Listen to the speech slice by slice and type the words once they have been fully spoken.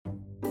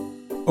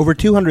Over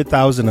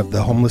 200,000 of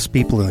the homeless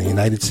people in the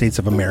United States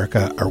of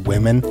America are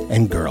women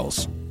and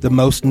girls. The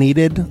most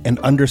needed and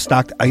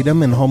understocked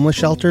item in homeless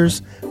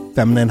shelters,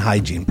 feminine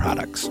hygiene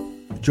products.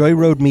 Joy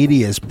Road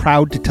Media is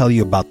proud to tell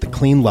you about the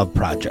Clean Love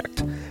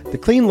Project. The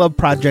Clean Love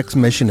Project's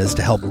mission is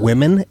to help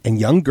women and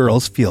young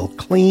girls feel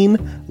clean,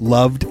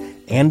 loved,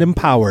 and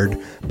empowered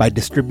by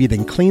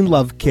distributing Clean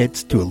Love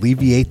kits to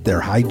alleviate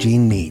their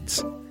hygiene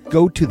needs.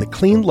 Go to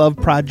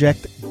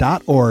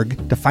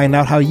thecleanloveproject.org to find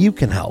out how you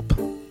can help.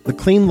 The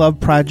Clean Love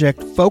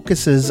Project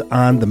focuses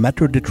on the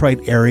Metro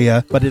Detroit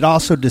area, but it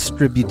also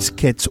distributes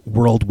kits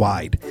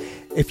worldwide.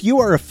 If you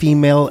are a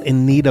female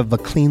in need of a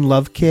Clean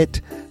Love kit,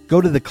 go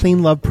to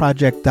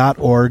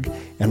thecleanloveproject.org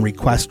and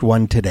request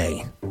one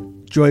today.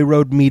 Joy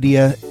Road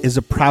Media is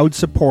a proud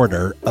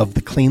supporter of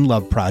the Clean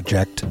Love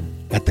Project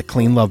at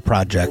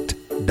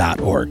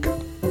thecleanloveproject.org.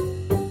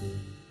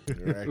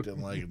 You're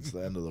acting like it's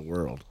the end of the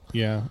world.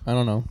 Yeah, I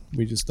don't know.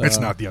 We just It's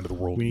not the end of the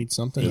world. we need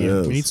something. It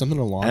is. We need something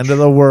to launch. End of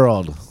the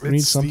world. we need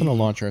It's something to the-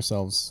 launch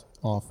ourselves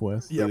off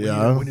with. Yeah,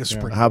 Yeah. we need a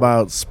spring. How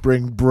about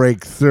spring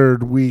break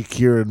third week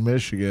here in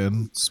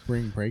Michigan?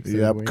 Spring break.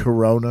 Yep, week.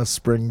 Corona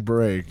spring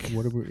break.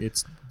 What are we?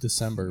 It's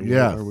December. What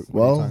Yeah. are we- what are you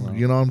Well,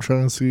 talking about? I'm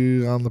trying to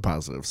see on the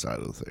positive side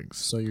of things.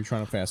 So you're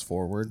trying to fast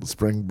forward.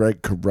 Spring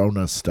break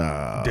Corona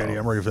style. Daddy,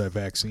 I'm ready for that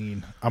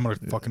vaccine. I'm gonna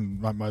fucking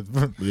my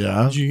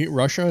Yeah. Did you hear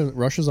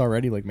Russia's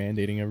already like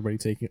mandating everybody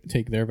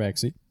take their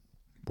vaccine.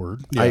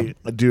 word. I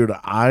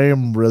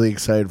am really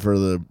excited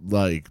for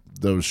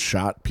those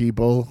shot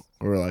people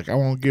who are like, I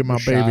won't give my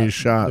baby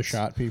shots. The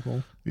shot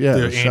people. Yeah,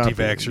 The shot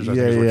anti-vaxxers, people. I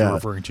think, is what you're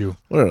referring to.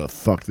 Whatever the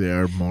fuck they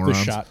are, The morons.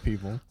 shot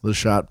people. The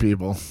shot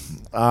people.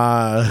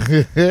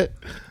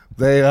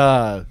 They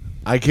I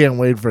can't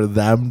wait for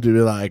them to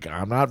be like,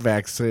 I'm not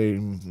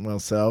vaccinating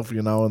myself,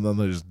 and then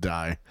they just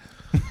die.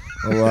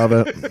 I love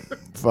it.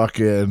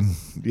 Fucking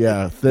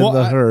thin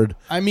the herd.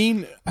 I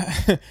mean,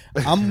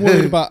 I'm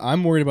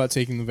worried about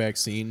taking the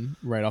vaccine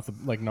right off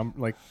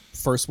the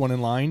first one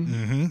in line.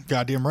 Mm-hmm.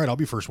 Goddamn right. I'll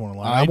be first one in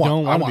line. I don't I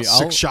wanna want be.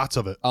 6 shots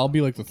of it. I'll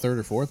be like the third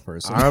or fourth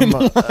person. I'm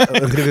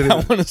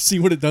I want to see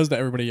what it does to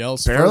everybody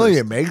else. apparently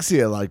first. it makes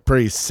you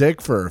pretty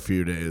sick for a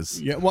few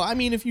days. Yeah, well, I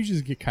mean, if you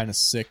just get kind of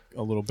sick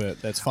a little bit,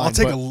 that's fine. I'll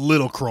take but, a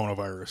little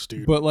coronavirus,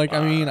 dude. but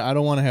I mean, I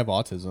don't want to have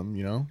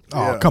autism,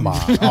 Oh, come on.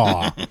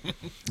 Oh.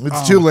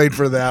 It's too late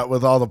for that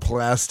with all the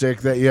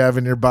plastic that you have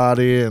in your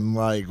body and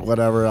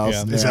whatever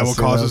else. Yeah. Is that what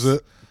causes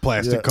it?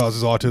 Plastic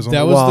causes autism?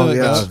 That was Well, the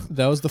yeah.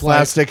 that was the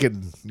plastic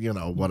and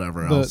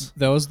whatever else.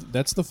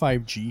 that's the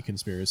 5G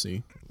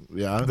conspiracy.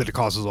 Yeah, that it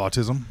causes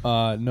autism?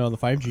 No, the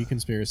 5G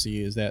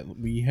conspiracy is that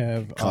we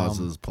have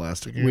causes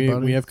plastic in your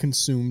body. we have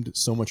consumed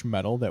so much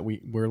metal that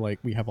we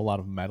have a lot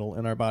of metal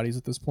in our bodies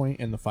at this point,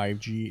 and the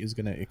 5G is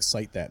going to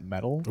excite that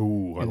metal.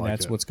 Ooh, I and like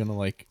that's it. what's going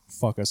to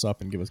fuck us up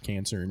and give us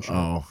cancer and shit.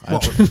 Oh,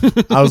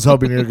 I was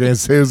hoping you were going to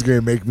say it was going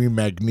to make me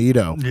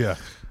Magneto. Yeah.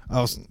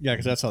 Yeah,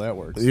 because that's how that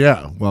works.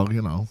 Yeah, well,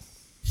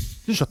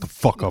 Shut the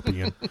fuck up,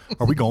 Ian.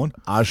 Are we going?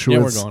 Auschwitz. Yeah,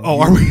 we're going. Oh,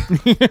 are we?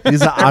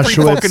 He's an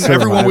Auschwitz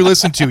Everyone we survivor.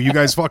 listen to, you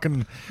guys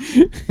fucking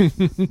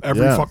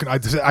fucking.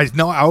 I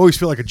know. I always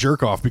feel like a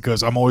jerk off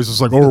because I'm always just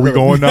like, "Oh, are we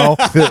going now?"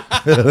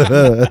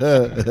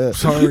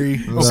 Sorry.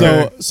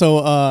 Okay.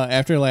 So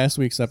after last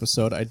week's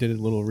episode, I did a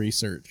little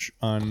research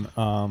on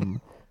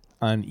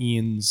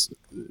Ian's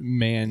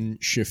man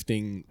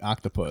shifting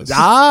octopus.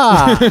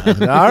 All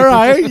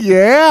right,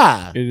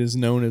 yeah. It is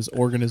known as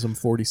Organism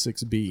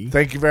 46B.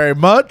 Thank you very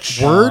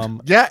much. Word?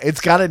 Yeah, it's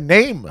got a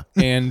name.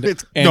 And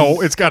it's and,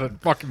 it's got a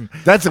fucking.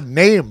 That's a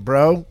name,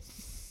 bro.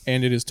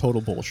 and it is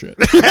total bullshit.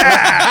 Do it.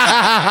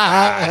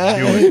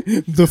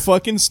 The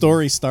fucking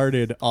story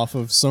started off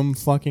of some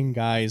fucking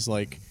guy's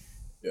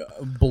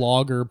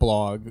blogger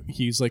blog.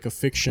 He's like a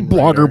fiction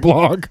writer.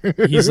 blog.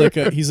 he's like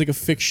a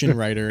fiction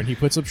writer, and he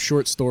puts up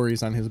short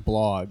stories on his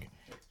blog.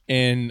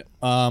 And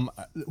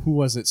who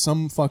was it?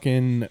 Some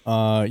fucking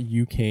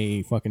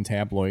UK fucking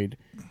tabloid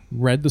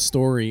read the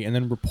story and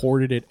then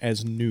reported it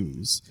as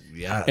news.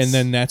 Yes. And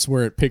then that's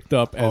where it picked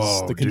up as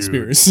Oh, the dude.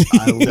 conspiracy.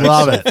 I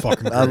love so it.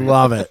 fucking I great.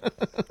 love it.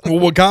 Well,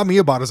 what got me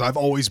about it is I've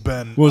always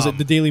been. What was it?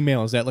 The Daily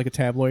Mail? Is that like a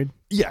tabloid?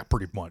 Yeah,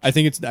 pretty much. I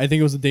think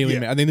it was the Daily Yeah.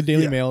 Mail. I think the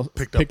Daily Yeah. Mail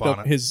Picked picked up up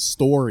on it. his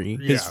story,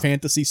 his Yeah.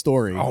 fantasy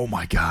story. Oh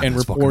my god! and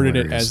that's fucking reported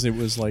it hilarious. as it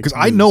was like Because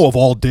I news. know of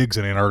all digs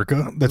in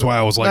Antarctica. That's why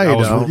I was like, No,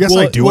 you don't. yes, Well,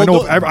 I do. well, I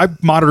know. the- I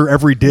monitor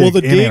every dig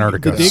in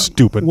Antarctica. the dig-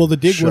 Stupid. Well, the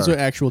dig was Sure. an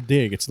actual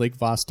dig. It's Lake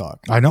Vostok.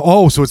 I know.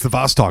 Oh, so it's the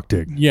Vostok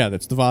dig. Yeah,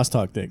 that's the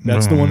Vostok dig.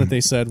 That's the one that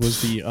they said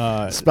was the.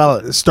 Spell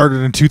it. It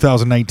started in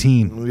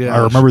 2019. Yeah,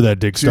 I remember that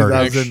dig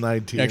started.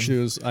 2019. Actually,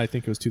 it was. I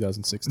think it was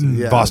 2016.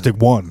 Yeah. Vostok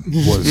 1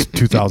 was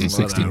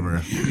 2016.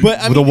 Whatever. But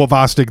I With mean, the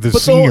Vostok, the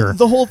but senior.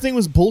 the whole thing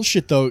was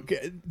bullshit, though.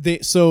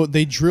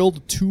 They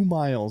drilled 2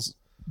 miles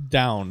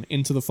down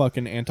into the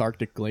fucking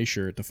Antarctic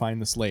glacier to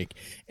find this lake,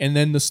 and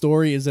then the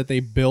story is that they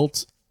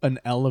built an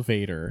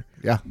elevator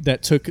Yeah.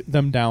 that took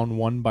them down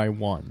one by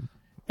one.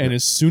 And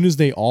as soon as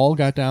they all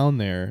got down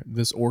there,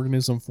 this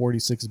Organism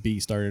 46B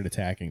started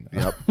attacking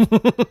them.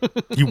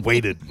 Yep. He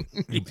waited.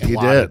 He He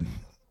plotted. did.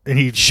 And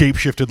he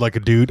shapeshifted like a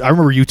dude. I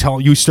remember you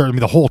started me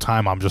the whole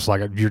time. I'm just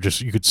like, you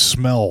could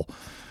smell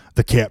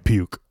the cat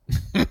puke.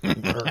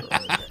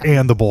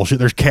 And the bullshit.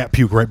 There's cat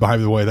puke right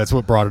behind the way. That's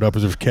what brought it up.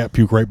 Is there's cat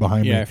puke right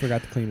behind me. Yeah, I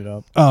forgot to clean it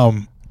up.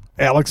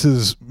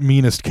 Alex's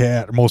meanest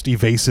cat, most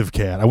evasive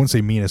cat. I wouldn't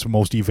say meanest, but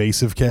most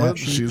evasive cat. Well,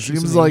 she she's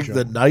seems an like angel.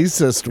 the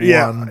nicest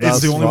Yeah, one.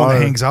 it's the thus only one far.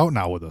 that hangs out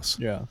now with us.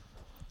 Yeah,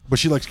 But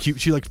she likes cute.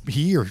 She likes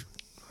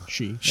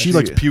she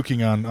likes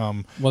puking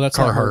on well, that's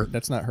not her. Carhartt.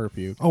 That's not her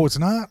puke. Oh, it's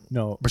not.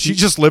 No, But she's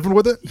just living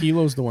with it.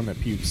 Hilo's the one that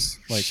pukes.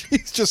 Like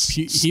She's just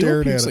Hilo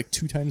staring at pukes it. like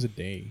 2 times a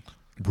day.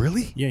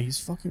 Really? Yeah, he's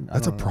fucking. I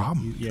That's don't a know.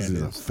 problem. Yeah, She's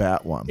it a is.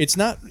 fat one. It's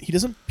not. He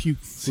doesn't puke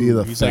food. See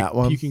the he's fat like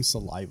one? puking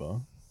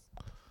saliva.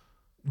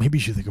 Maybe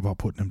you should think about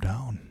putting him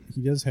down.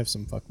 He does have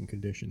some fucking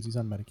conditions. He's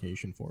on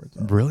medication for it.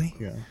 Though. Really?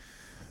 Yeah.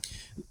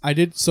 I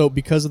did so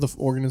because of the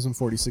Organism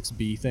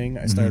 46B thing.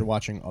 I started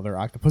watching other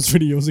octopus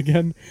videos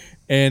again,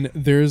 and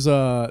there's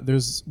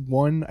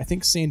one I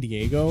think San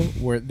Diego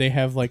where they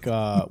have like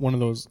one of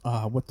those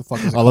what the fuck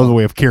is it I love the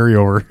way of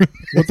carryover.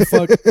 what the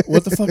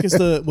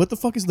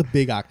fuck is the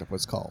big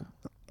octopus called?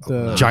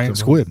 The Giant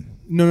squid.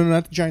 No,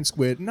 not the giant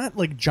squid. Not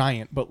like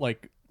giant, but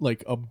like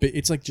a bit.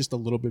 It's like just a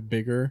little bit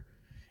bigger.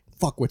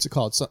 Fuck, what's it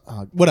called? So,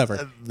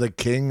 whatever. the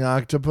king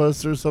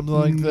octopus or something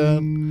like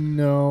that.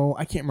 No,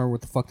 I can't remember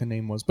what the fuck the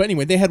name was. But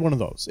anyway, they had one of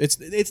those.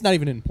 It's not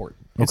even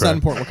important. It's Okay. not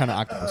important what kind of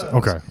octopus it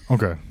was.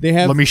 Okay. They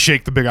have- Let me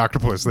shake the big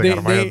octopus thing out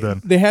of my head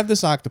then. They have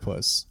this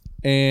octopus,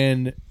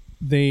 and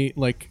they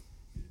like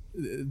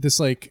this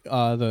like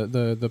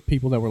the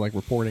people that were like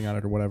reporting on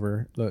it or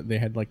whatever. They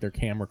had like their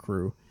camera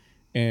crew,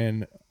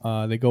 and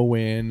they go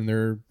in and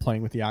they're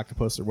playing with the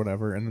octopus or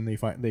whatever, and then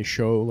they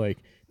show like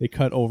they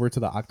cut over to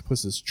the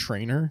octopus's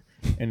trainer,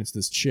 and it's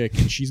this chick,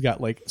 and she's got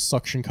like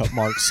suction cup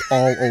marks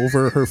all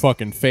over her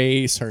fucking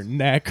face, her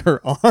neck, her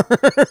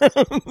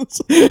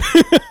arms.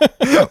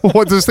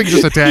 What, this thing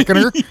just attacking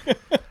her?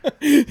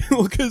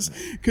 Well,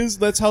 because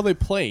that's how they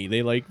play.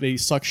 They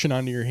suction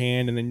onto your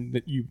hand, and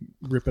then you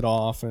rip it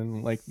off,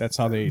 and like that's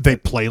how they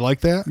Play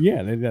like that?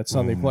 yeah, that's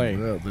how they play.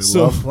 Yeah, they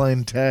so love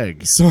playing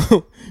tag.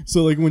 so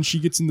like when she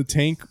gets in the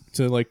tank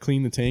to like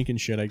clean the tank and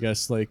shit, I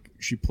guess like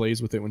she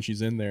plays with it when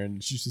she's in there,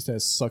 and she just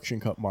has suction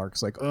cup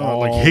marks like all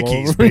Like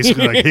hickeys, over.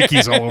 basically like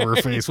hickeys all over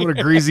her face. What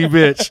a greasy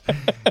bitch.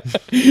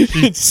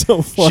 It's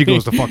so funny. She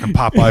goes to fucking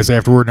Popeyes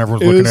afterward and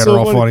everyone's looking at her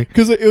all funny.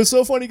 because it was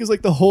so funny because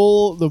like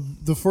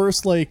the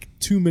first like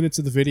 2 minutes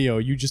of the video,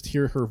 you just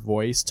hear her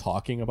voice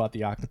talking about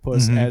the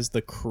octopus as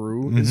the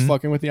crew is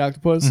fucking with the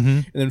octopus,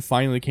 and then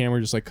finally the camera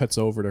just like cuts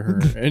over to her,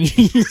 and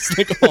she's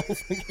like all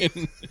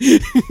fucking.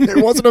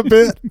 It wasn't a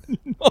bit.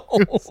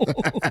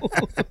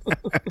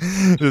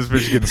 This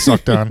bitch getting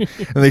sucked on,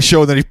 and they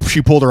showed that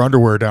she pulled her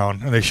underwear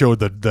down, and they showed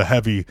the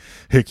heavy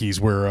hickeys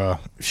where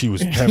she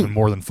was having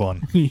more than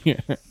fun. Yeah,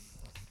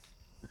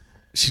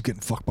 She's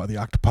getting fucked by the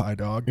octopi,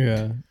 dog.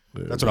 yeah.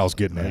 That's what I was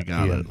getting at. I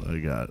got Ian. it. I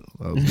got it.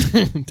 That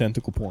was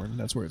Tentacle porn.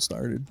 That's where it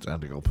started.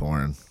 tentacle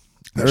porn.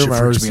 I That shit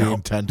remember freaks me seeing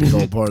out.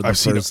 tentacle porn the I've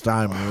seen first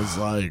time. I was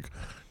like,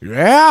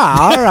 yeah,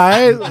 all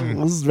right.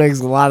 This makes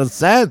a lot of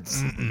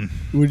sense.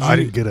 Would I you-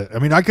 didn't get it. I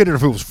mean, I get it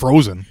if it was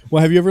frozen.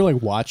 Well, have you ever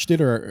like watched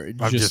it or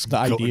I'm just the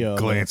idea?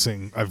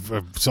 glancing. I've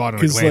saw it in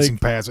a 'Cause, glancing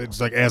like- pass. It's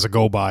like as I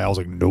go by, I was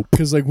like, nope.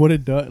 Because like what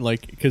it does,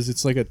 like because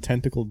it's like a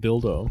tentacle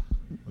dildo,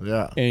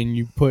 Yeah. and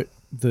you put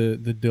the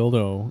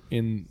dildo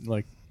in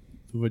like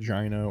the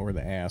vagina or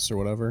the ass or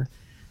whatever,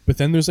 but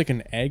then there's like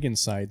an egg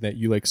inside that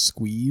you like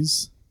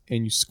squeeze,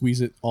 and you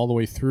squeeze it all the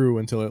way through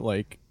until it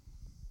like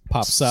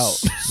pops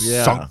out.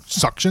 Yeah.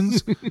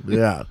 Suctions?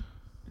 Yeah.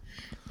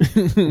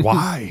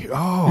 Why?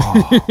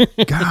 Oh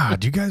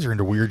God, you guys are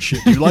into weird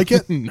shit. Do you like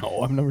it?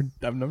 No, I've never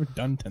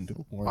done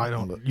tentacle porn. I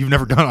don't. You've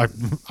never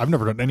done. I've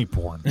never done any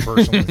porn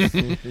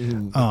personally.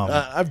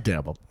 I've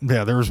dabbled.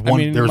 Yeah, there was I one.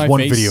 mean, there was my one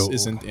face video.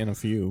 isn't in a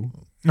few.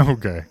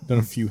 Okay. Done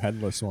a few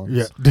headless ones.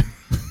 Yeah.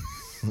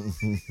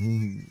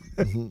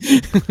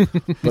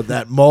 But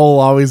that mole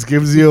always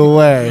gives you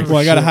away. Well,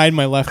 I got to hide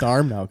my left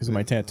arm now because of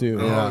my tattoo.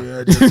 Oh,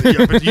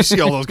 yeah, but you see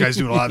all those guys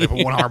doing a lot. They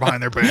put one arm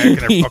behind their back and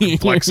they're fucking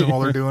flexing while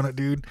they're doing it,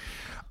 dude.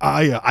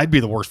 I'd be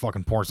the worst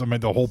fucking porn. I mean,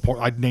 the whole porn.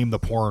 I'd name the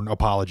porn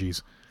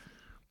apologies.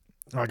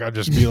 Like I'd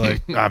just be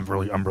like, I'm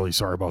really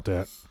sorry about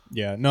that.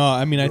 Yeah. No,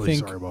 I mean, Really I think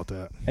sorry about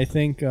that.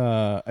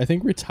 I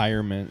think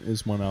retirement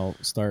is when I'll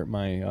start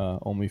my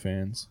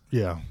OnlyFans.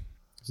 Yeah,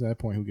 Because at that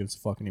point, who gives a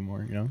fuck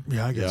anymore? You know?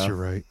 yeah. I guess Yeah. you're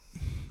right.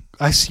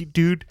 I see,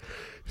 dude.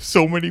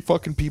 So many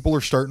fucking people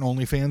are starting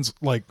OnlyFans,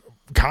 like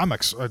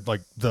comics,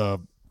 like the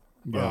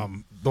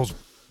those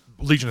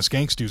Legion of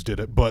Skanks dudes did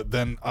it, but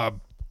then a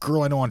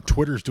girl I know on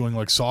Twitter is doing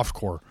like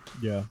softcore.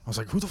 Yeah. I was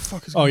like, who the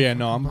fuck is? Oh gonna yeah,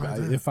 no. fucking buy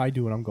that? If I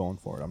do it, I'm going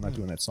for it. I'm not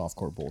doing that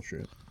softcore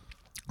bullshit.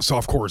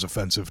 Softcore is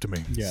offensive to me.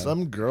 Yeah.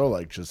 Some girl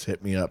like just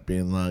hit me up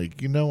being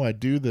like, I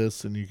do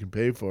this and you can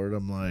pay for it.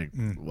 I'm like,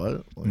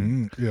 what?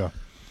 Like, Yeah.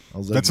 I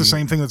was like, That's the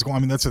same thing that's going. I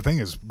mean, that's the thing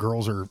is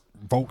girls are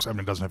folks. I mean,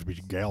 it doesn't have to be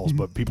gals,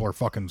 but people are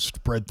fucking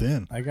spread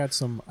thin. I got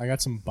some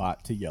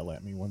bot to yell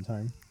at me one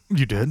time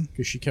You did?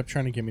 because she kept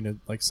trying to get me to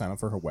like sign up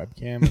for her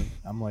webcam. And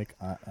I'm like,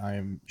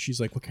 I'm.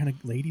 She's like, what kind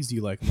of ladies do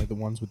you like? I'm like, the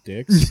ones with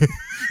dicks.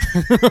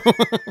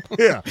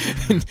 Yeah.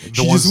 She The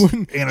just ones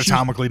wouldn't-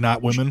 anatomically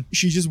not women.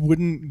 She just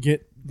wouldn't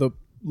get the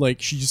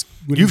like she just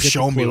wouldn't You've get the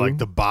shown me clue. like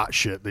the bot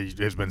shit that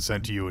has been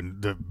sent to you,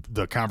 and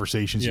the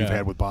conversations you've Yeah.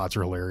 had with bots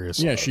are hilarious.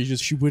 Yeah,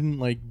 she wouldn't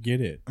like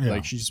get it. Yeah.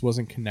 Like she just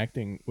wasn't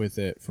connecting with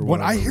it for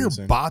When I whatever hear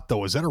reason. bot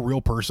though, is that a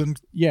real person?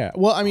 Yeah,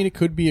 well, I mean, it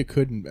could be, it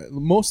couldn't.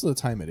 Most of the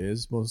time, it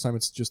is. Most of the time,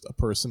 it's just a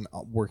person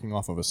working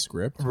off of a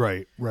script.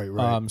 Right.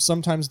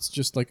 Sometimes it's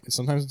just like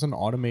sometimes it's an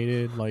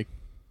automated like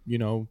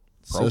program.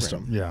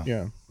 System. Yeah.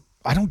 Yeah.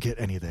 I don't get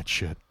any of that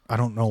shit. I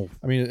don't know.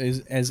 I mean,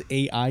 as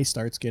AI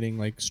starts getting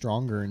like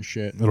stronger and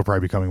shit, It'll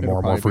probably be becoming more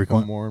and more probably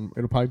frequent.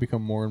 it'll probably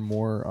become more and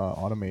more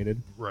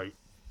automated. Right.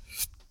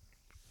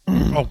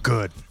 Oh,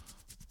 good.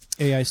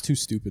 AI's too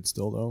stupid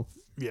still, though.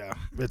 Yeah,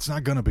 it's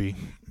not gonna be.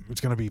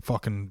 It's gonna be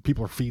fucking.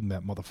 People are feeding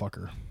that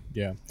motherfucker.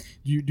 Yeah.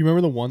 Do you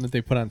remember the one that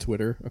they put on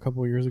Twitter a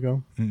couple of years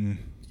ago? Mm-mm.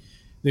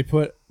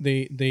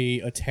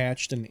 They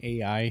attached an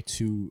AI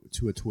to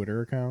a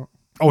Twitter account.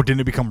 Oh,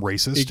 didn't it become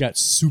racist? It got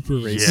super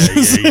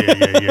racist.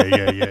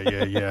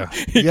 Yeah.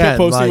 It Yeah, kept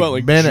posting like about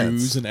like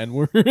minutes. Jews and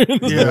N-word.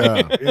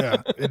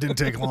 Yeah. It didn't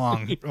take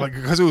long, like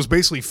because it was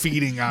basically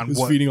feeding on It was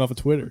what feeding off of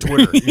Twitter.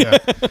 Twitter. Yeah.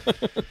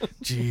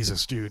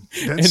 Jesus, dude.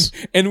 That's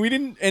And we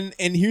didn't and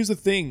here's the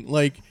thing,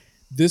 like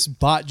this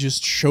bot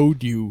just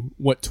showed you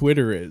what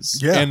Twitter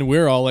is. Yeah. And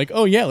we're all like,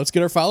 oh yeah, let's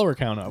get our follower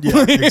count up.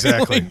 Yeah,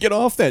 exactly. Like, get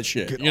off that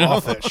shit. get you know?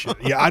 off that shit.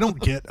 Yeah, I don't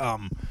get.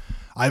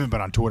 I haven't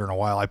been on Twitter in a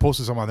while. I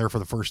posted something on there for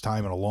the first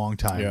time in a long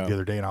time Yeah. the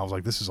other day, and I was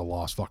like, "This is a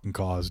lost fucking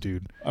cause,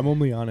 dude." I'm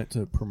only on it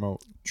to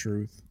promote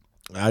truth.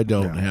 I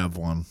don't Yeah. have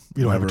one.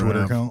 You don't have a Never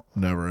Twitter account?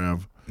 Never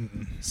have.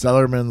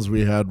 Sellerman's,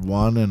 we had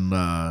one, and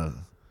I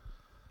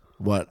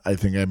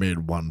think I made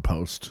one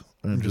post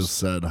and just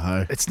said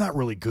hi. It's not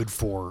really good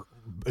for.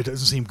 It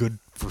doesn't seem good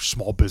for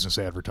small business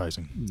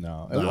advertising.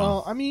 No.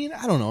 Well, I mean,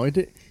 I don't know.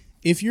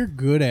 If you're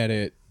good at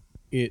it,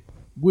 it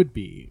would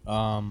be.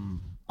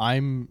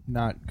 I'm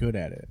not good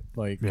at it.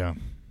 Like, Yeah.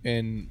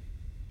 and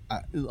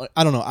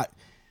I don't know.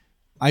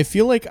 I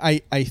feel like I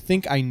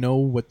think I know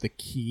what the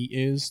key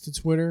is to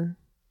Twitter.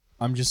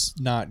 I'm just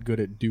not good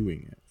at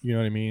doing it. You know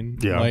what I mean?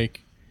 Yeah.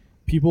 Like,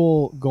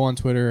 people go on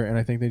Twitter and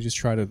I think they just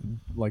try to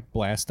like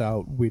blast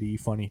out witty,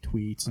 funny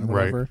tweets and Right.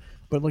 whatever.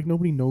 But like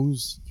nobody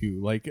knows you.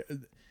 Like,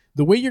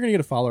 the way you're gonna get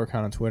a follower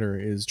account on Twitter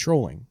is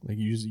trolling. Like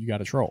you got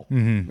to troll.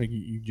 Mm-hmm. Like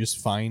you just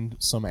find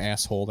some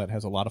asshole that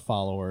has a lot of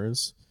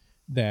followers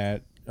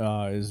that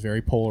is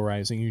very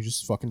polarizing. You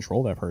just fucking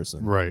troll that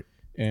person. Right.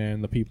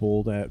 And the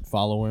people that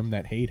follow him,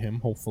 that hate him,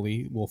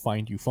 hopefully will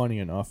find you funny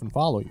enough and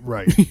follow you.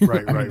 Right.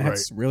 I mean,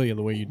 that's really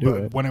the way you do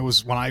But it.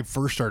 when I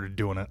first started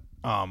doing it,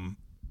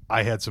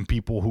 I had some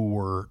people who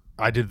were.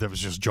 I did that was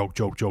just joke.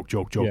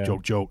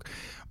 Yeah.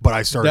 But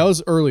I started. That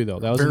was early though.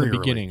 That was in very the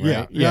beginning, early.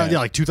 right? Yeah,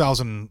 like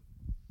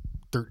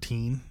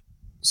 2013,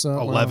 So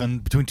 11,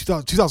 between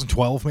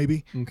 2012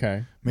 maybe.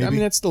 Okay. Maybe. I mean,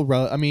 that's still.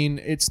 I mean,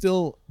 it's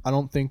still. I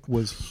don't think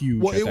was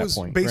huge. Well, at it that was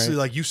point, basically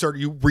right? like you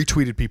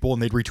retweeted people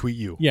and they'd retweet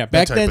you. Yeah, That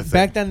back type then, of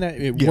thing. that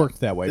it Yeah,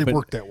 worked that way. it but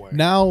worked that way.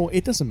 Now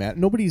it doesn't matter.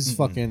 Nobody's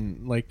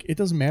fucking like. It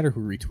doesn't matter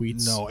who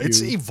retweets. No,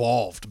 it's you.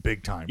 evolved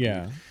big time. dude.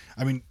 Yeah.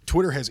 I mean,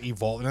 Twitter has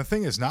evolved, and the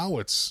thing is now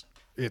it's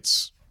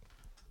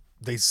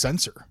they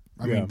censor.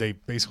 I Yeah. mean, they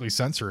basically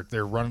censor it.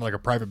 They're running like a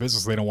private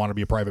business. They don't want to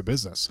be a private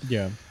business.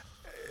 Yeah.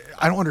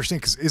 I don't understand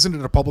because isn't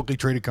it a publicly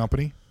traded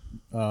company?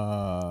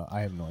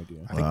 I have no idea.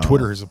 I think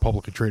Twitter is a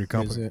publicly traded Is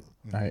company. it?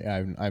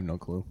 I have no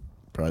clue.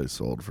 Probably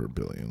sold for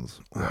billions.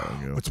 a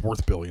while ago. It's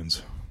worth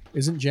billions.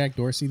 Isn't Jack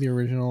Dorsey the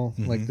original,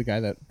 like the guy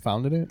that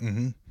founded it?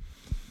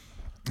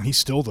 He's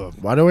still the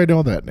Why do I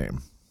know that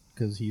name?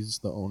 Because he's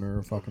the owner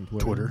of fucking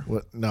Twitter. Twitter.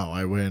 What? No,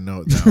 I wouldn't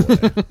know it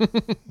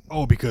that way.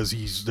 Oh, because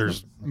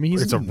there's. I mean,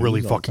 he's it's in a the really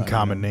news all the fucking time,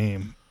 common right?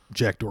 name,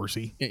 Jack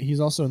Dorsey. Yeah, he's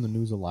also in the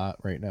news a lot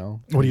right now.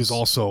 But he was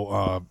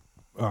also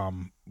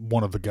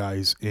one of the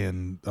guys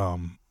in.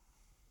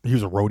 He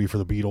was a roadie for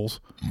the Beatles,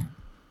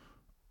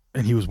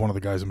 and he was one of the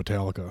guys in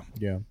Metallica.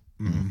 Yeah.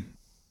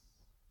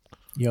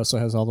 He also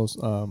has all those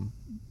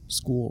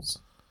schools.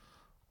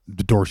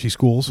 The Dorsey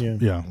schools. Yeah.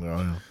 Yeah. Oh,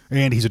 yeah.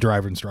 And he's a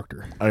driver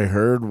instructor. I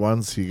heard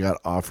once he got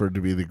offered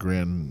to be the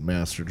Grand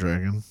Master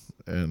Dragon,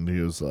 and he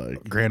was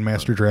like,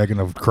 Grandmaster Dragon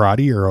of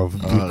karate or of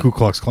Ku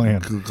Klux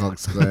Klan? Ku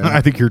Klux Klan. I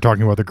think you're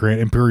talking about the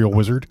Grand Imperial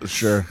Wizard.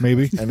 Sure.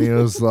 Maybe. And he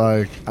was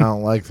like, I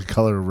don't like the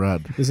color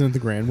red. Isn't it the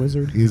Grand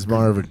Wizard? He's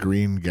more of a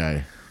green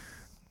guy.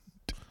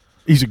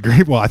 He's a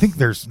great. Well, I think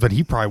but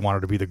he probably wanted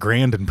to be the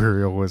Grand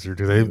Imperial Wizard.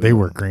 They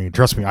were green.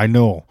 Trust me, I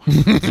know.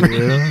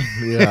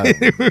 Yeah.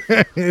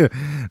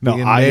 No,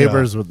 Being I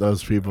neighbors with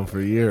those people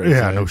for years.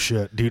 Yeah, right? no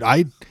shit, dude.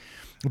 I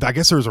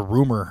guess there was a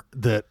rumor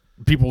that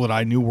people that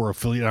I knew were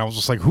affiliated. I was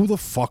just like, who the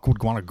fuck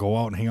would want to go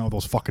out and hang out with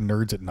those fucking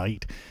nerds at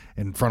night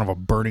in front of a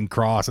burning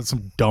cross? That's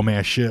some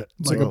dumbass shit.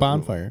 It's like a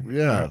bonfire.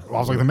 Yeah. I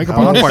was like, then make a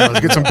bonfire. Let's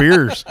get some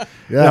beers.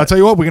 Yeah, I'll tell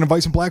you what, we can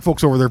invite some black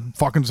folks over there,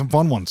 fucking some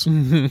fun ones.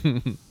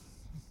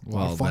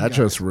 Well, fun that guys.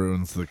 just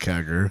ruins the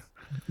kegger.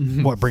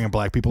 What, bringing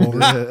black people over?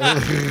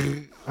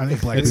 I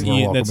think black That's people are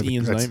Ian- welcome. that's to the-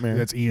 Ian's nightmare.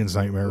 That's Ian's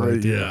nightmare,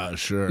 right? there. Yeah,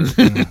 sure.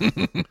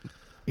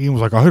 Ian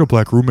was like, I had a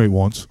black roommate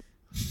once,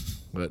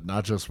 But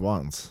not just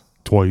once.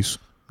 twice.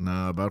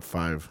 No, about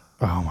 5.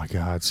 Oh my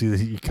God! See,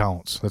 he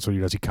counts. That's what he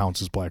does. He counts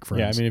his black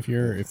friends. Yeah, I mean, if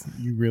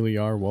you really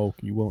are woke,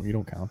 you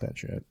don't count that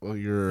shit. Well,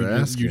 you're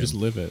You just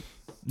live it.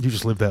 you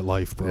just live that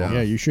life, bro. Yeah.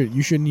 Yeah, you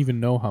shouldn't even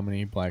know how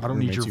many black. I don't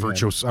need roommates your you had.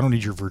 virtue. I don't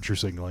need your virtue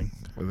signaling.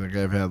 I think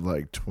I've had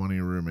like 20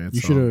 roommates.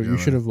 You should have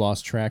altogether.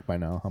 lost track by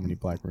now how many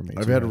black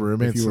roommates. I've you had if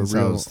roommates you were a since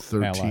I real was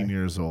 13 ally.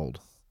 years old.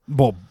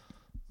 Well,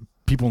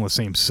 people in the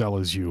same cell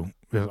as you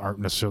aren't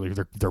necessarily.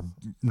 They're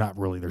not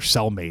really. They're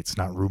cellmates,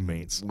 not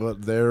roommates.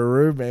 But they're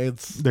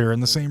roommates. They're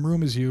in the same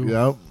room as you.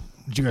 Yep.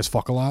 Did you guys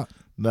fuck a lot?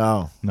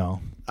 No.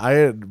 No. I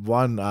had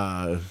one.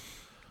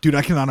 Dude,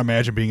 I cannot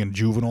imagine being in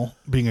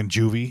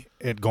juvie,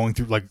 and going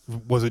through, like,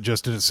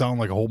 did it sound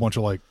like a whole bunch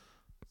of, like,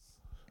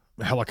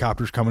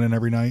 helicopters coming in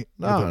every night?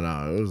 No.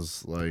 It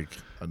was like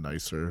a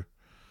nicer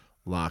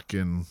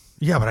lock-in.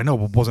 Yeah, but I know,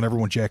 but wasn't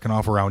everyone jacking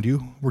off around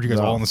you? Were you guys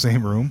No. all in the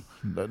same room?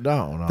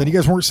 No. Then you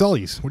guys weren't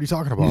cellies. What are you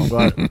talking about?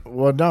 But,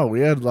 well, no,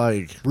 we had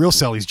like. Real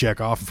cellies jack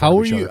off in front How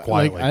of are each you? other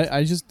quietly. Like,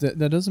 I just that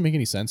doesn't make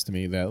any sense to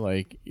me. That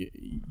like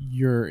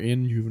you're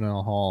in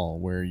juvenile hall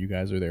where you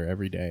guys are there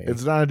every day.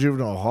 It's not a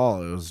juvenile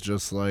hall. It was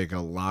just like a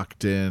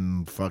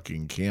locked-in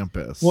fucking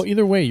campus. Well,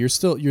 either way,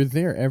 you're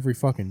there every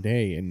fucking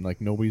day, and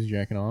like nobody's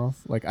jacking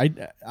off. Like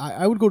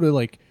I would go to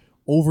like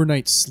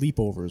overnight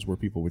sleepovers where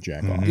people would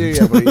jack off.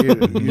 yeah, but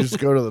you just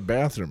go to the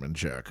bathroom and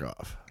jack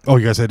off. Oh,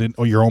 you guys had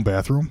your own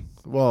bathroom?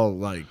 Well,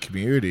 like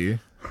community.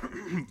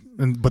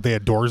 But they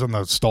had doors on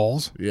the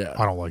stalls? Yeah.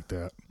 I don't like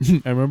that.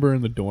 I remember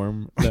in the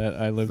dorm that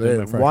I lived in.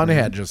 My freshman One year.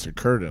 had just a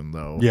curtain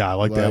though. Yeah, I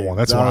like that one.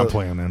 That's the what I'm other-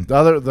 playing in.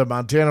 The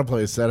Montana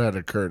place that had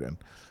a curtain,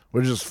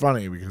 which is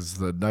funny because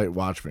the night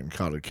watchman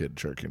caught a kid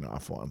jerking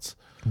off once.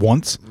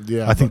 Once?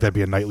 Yeah, I think that'd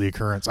be a nightly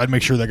occurrence. I'd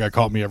make sure that guy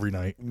caught me every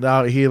night.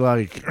 No, he he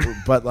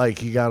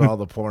got all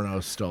the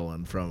pornos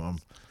stolen from him.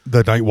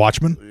 The night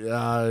watchman?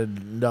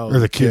 No, Or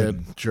the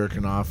kid.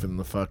 jerking off in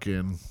the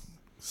fucking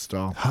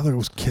stall. How did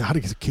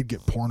a kid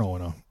get porno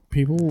in a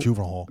people.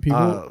 juvenile hall?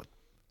 People.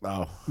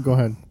 Go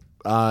ahead.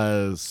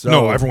 So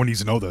No, everyone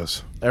needs to know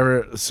this.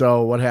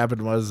 So what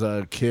happened was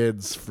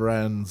kids'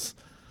 friends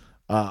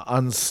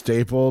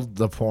unstapled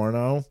the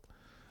porno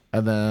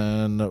and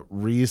then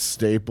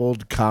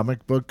restapled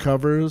comic book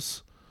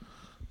covers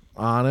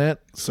on it.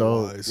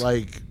 So Nice.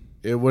 like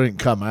it wouldn't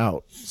come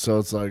out. So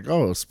it's like,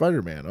 oh,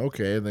 Spider-Man.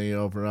 Okay. And then you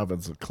open it up,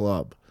 it's a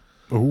Club.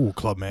 Ooh,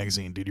 Club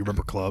magazine. Dude, you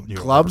remember Club? You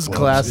Club's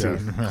remember classy.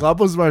 Yeah. Club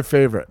was my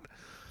favorite.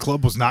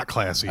 Club was not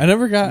classy. I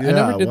never Yeah,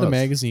 did it the was.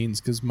 magazines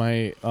because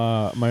my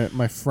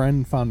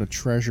friend found a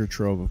treasure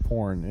trove of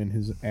porn in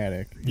his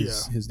attic.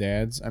 His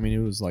dad's. I mean,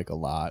 it was like a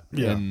lot.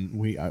 Yeah.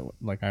 And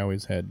I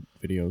always had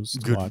videos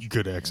to watch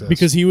Good access.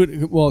 because he would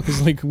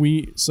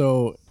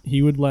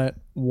he would let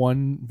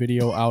one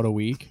video out a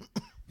week.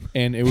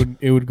 And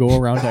it would go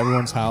around to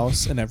everyone's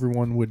house, and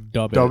everyone would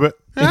dub it.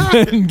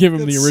 And give him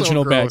the It's so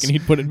original back, gross. and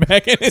he'd put it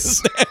back in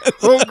his.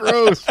 so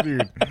gross,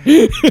 dude.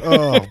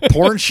 Oh,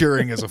 porn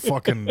sharing is a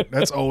fucking.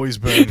 That's always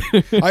been.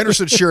 I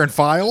understood sharing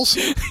files,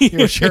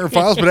 sharing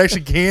files, but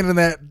actually canning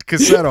that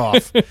cassette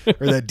off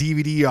or that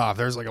DVD off.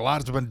 There's like a lot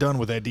that's been done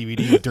with that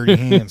DVD with dirty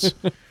hands,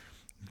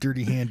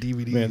 dirty hand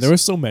DVDs. Man, there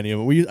was so many of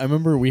them. I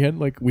remember we had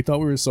we thought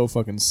we were so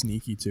fucking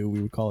sneaky too.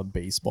 We would call it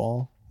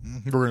baseball.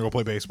 We're gonna go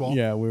play baseball.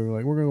 Yeah, we were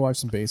like, we're gonna watch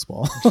some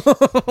baseball,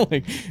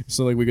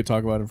 so we could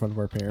talk about it in front of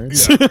our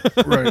parents. Yeah,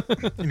 right.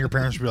 And your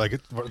parents would be like,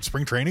 "It's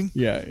spring training?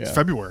 yeah, It's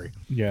February."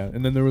 yeah.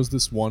 And then there was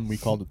this one we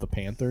called it the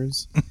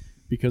Panthers,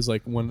 because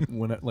when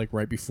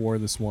right before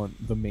this one,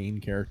 the main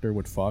character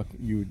would fuck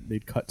you.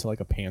 They'd cut to like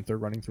a panther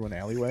running through an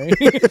alleyway.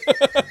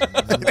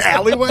 An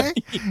alleyway?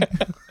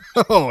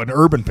 Oh, an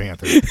urban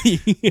panther.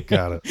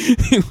 Got it.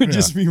 It would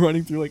just be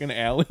running through like an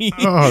alley.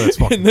 Oh, that's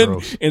fucking and then,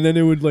 gross. And then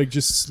it would like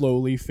just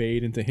slowly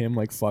fade into him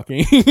like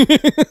fucking.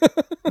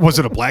 Was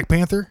it a Black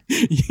Panther?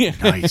 Yeah.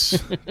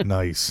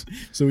 Nice.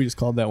 So we just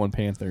called that one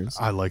Panthers.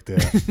 I like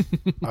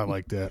that. I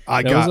like that.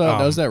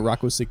 That was that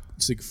Rocco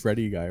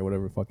Sigfredi guy, or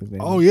whatever the fuck his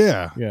name. Oh is.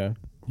 yeah. Yeah.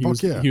 He Fuck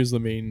was, yeah. he was the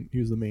main. He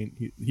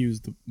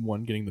was the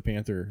one getting the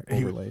Panther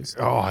overlays.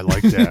 Oh, I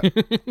like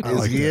that. I Is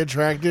like he that.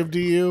 attractive to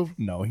you?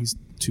 No, he's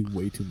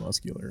way too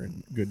muscular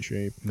and good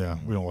shape. Yeah,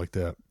 we don't like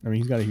that. I mean,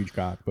 he's got a huge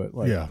cock, but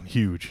like, Yeah,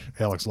 huge.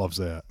 Alex loves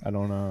that. I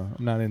don't know.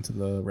 I'm not into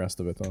the rest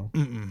of it though.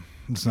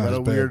 It's not Got as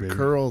a bad, weird baby.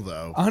 curl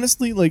though.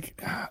 Honestly,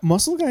 like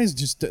muscle guys,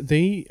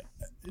 they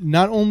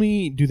not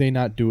only do they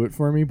not do it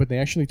for me, but they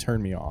actually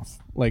turn me off.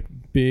 Like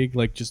big,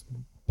 like just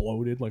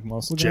bloated, like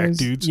muscle Jack guys.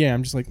 dudes? Yeah,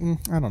 I'm just like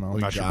I don't know.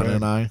 Not your John bad.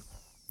 and I.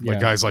 Like Yeah.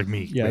 guys like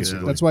me, Yeah,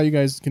 basically. that's why you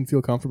guys can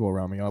feel comfortable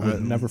around me. I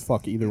would never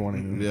fuck either one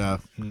of you. Yeah.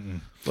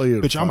 Well,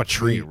 you'd Bitch, I'm a fuck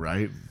treat. me,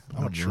 right?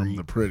 I'm a treat.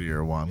 the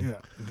prettier one. Yeah.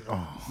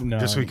 Oh, No.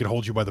 just so he could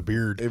hold you by the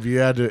beard. If you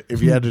had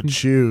to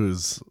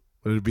choose,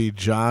 would it be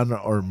John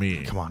or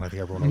me? Come on, I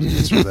think everyone knows the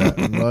answer to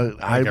that. Well,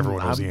 think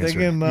everyone knows I'm the answer.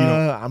 thinking You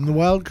know- I'm the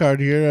wild card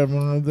here.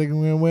 I'm thinking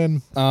we're gonna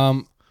win.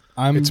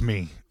 I'm It's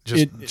me.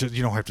 Just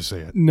you don't have to say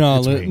it. no,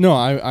 It's me. no.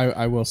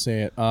 I will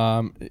say it.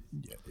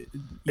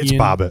 It's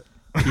Ian- Bobbit.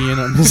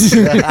 Ian,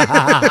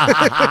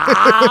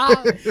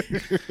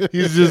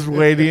 He's just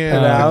waiting it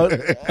out.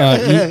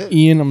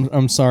 Ian,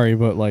 I'm sorry,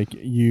 but like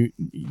you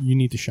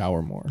need to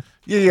shower more.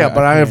 Yeah,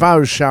 but if I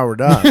was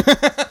showered up,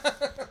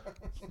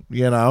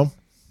 you know.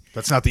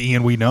 That's not the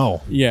Ian we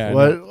know. Yeah.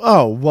 What?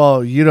 Oh,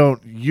 well, you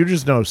don't. You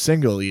just know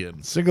single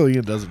Ian. Single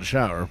Ian doesn't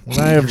shower. When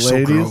I have You're so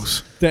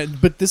ladies, gross.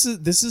 But this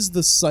is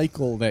the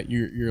cycle that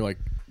you're like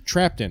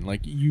trapped in.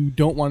 Like you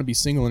don't want to be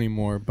single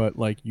anymore, but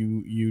like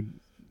you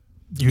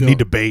need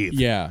to bathe.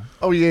 Yeah.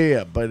 oh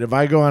yeah. But if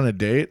I go on a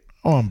date,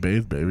 I'm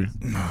bathed, baby.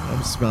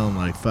 I'm smelling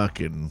like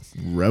fucking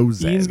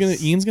roses.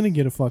 Ian's gonna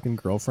get a fucking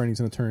girlfriend. He's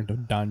gonna turn into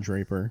Don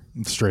Draper.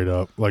 Straight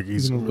up. Like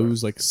He's gonna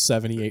lose like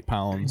 78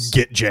 pounds.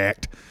 get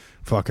jacked.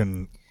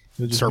 Fucking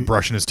He'll just start be-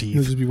 brushing his He'll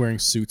teeth. just be wearing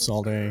suits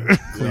all day,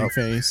 clean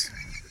face,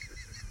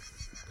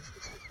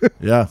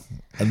 Yeah,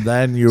 and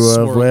then you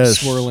have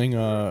wish. swirling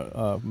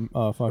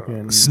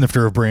fucking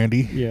Snifter of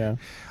brandy. yeah,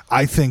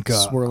 I think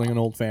swirling an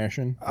old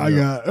fashioned. I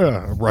got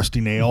a rusty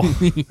nail.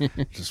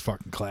 Just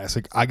fucking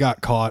classic. I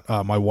got caught.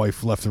 My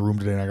wife left the room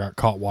today, and I got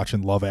caught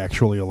watching Love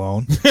Actually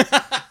alone.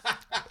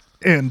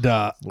 And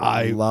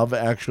I Love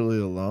Actually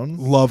Alone.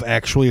 Love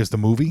Actually is the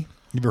movie.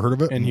 You ever heard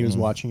of it? And he was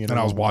watching it. And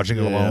I was alone. watching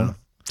it alone.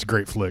 It's a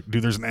great flick,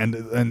 dude. There's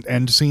an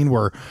end scene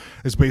where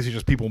it's basically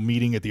just people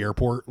meeting at the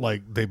airport,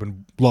 like they've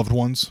been loved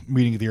ones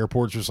meeting at the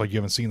airport, just like you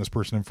haven't seen this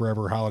person in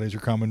forever. Holidays are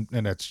coming,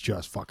 and it's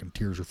just fucking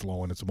tears are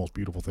flowing. It's the most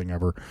beautiful thing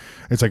ever.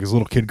 It's like his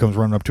little kid comes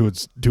running up to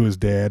his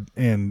dad,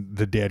 and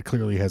the dad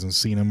clearly hasn't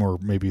seen him, or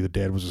maybe the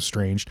dad was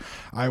estranged.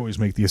 I always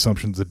make the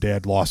assumption the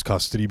dad lost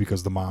custody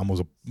because the mom was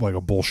a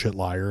bullshit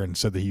liar and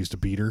said that he used to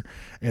beat her,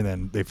 and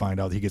then they find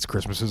out he gets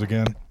Christmases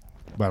again.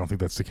 But I don't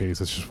think that's the case.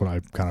 That's just what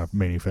I kind of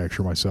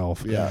manufacture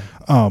myself. Yeah.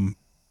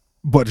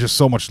 But just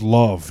so much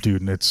love,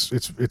 dude, and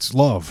it's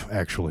love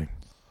actually.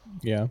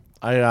 Yeah.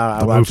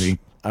 I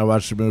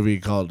watched a movie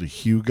called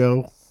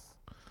Hugo.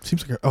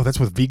 Seems like that's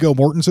with Viggo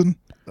Mortensen,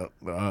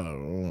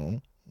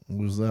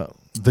 Who's that?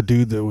 the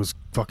dude that was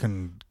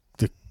fucking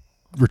the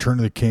Return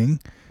of the King,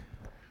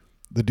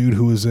 the dude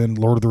who was in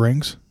Lord of the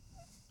Rings.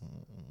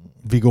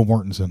 Viggo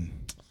Mortensen.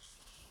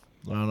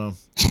 I don't know.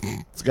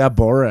 It's got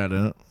Borat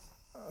in it.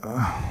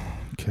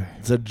 Okay.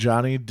 It's a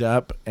Johnny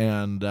Depp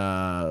and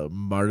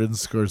Martin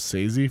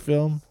Scorsese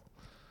film.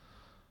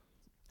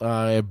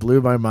 It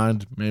blew my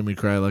mind, made me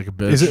cry like a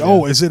bitch. Is it?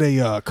 Oh, is it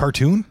a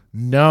cartoon?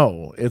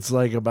 No, it's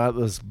like about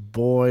this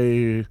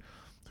boy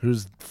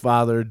whose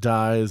father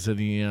dies and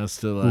he has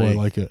to Oh, I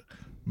like it.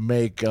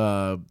 make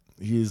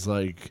he's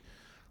like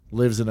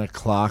lives in a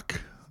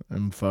clock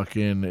and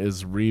fucking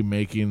is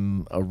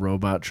remaking a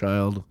robot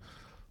child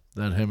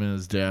that him and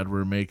his dad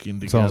were making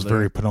together. Sounds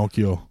very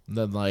Pinocchio. And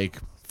then like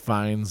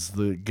finds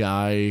the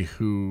guy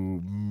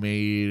who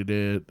made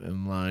it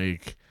and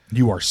like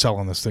You are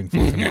selling this thing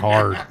fucking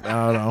hard.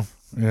 I don't know.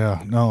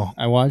 Yeah, no.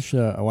 I watched.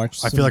 I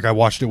feel like I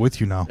watched it with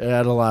you now. It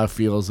had a lot of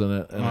feels in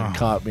it and it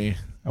caught me.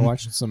 I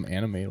watched some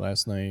anime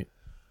last night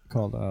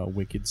called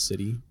Wicked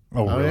City.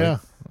 Oh, Oh really? yeah.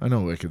 I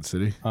know Wicked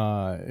City.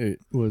 It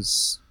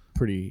was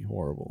pretty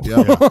horrible.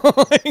 Yeah.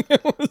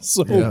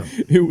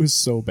 It was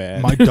so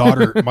bad.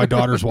 My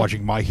daughter's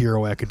watching My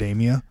Hero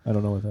Academia. I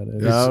don't know what that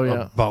is. Oh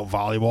yeah. About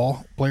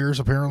volleyball players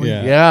apparently.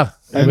 Yeah. Yeah.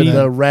 I Even mean-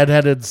 the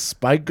redheaded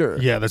spiker.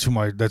 Yeah, that's who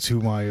my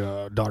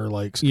daughter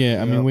likes.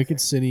 Yeah, I mean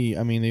Wicked City.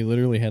 I mean they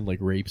literally had like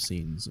rape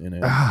scenes in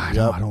it. I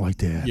don't like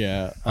that.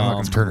 Yeah, I'm not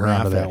gonna turn her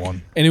on to that graphic.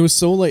 one. and it was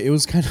so like it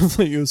was kind of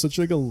like it was such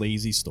like a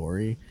lazy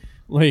story.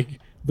 Like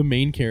the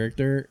main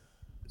character,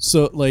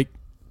 so like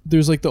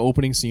there's like the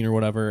opening scene or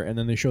whatever, and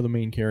then they show the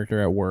main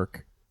character at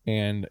work,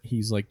 and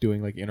he's like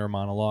doing like inner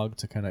monologue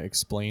to kind of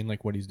explain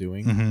like what he's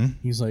doing. Mm-hmm.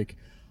 He's like,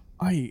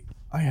 I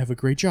have a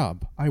great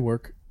job. I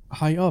work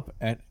high up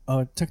at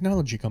a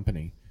technology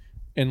company,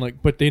 and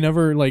like, but they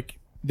never like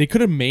they could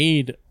have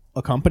made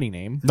a company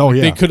name. Oh, Like,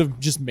 yeah. they could have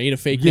just made a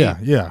fake Yeah,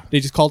 name. yeah. They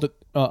just called it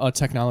a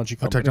technology A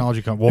company.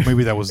 technology company. Well,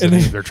 maybe that was the And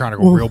then- name. They're trying to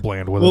go real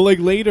bland with Well, it.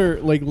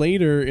 like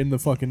later in the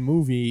fucking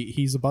movie,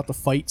 he's about to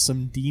fight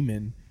some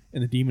demon,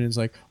 and the demon is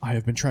like, "I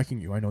have been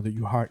tracking you. I know that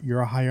you're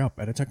a high up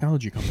at a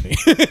technology company."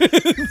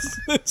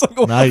 it's like,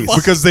 what the Nice. fuck?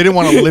 Because they didn't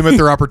want to limit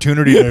their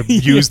opportunity to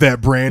use that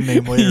brand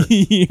name later.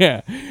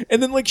 Yeah,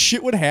 and then like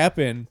shit would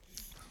happen,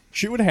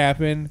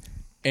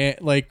 and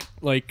like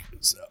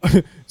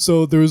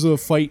so there was a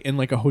fight in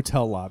like a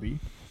hotel lobby,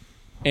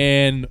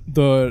 and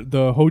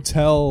the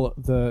hotel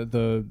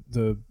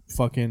the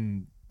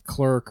fucking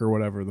clerk or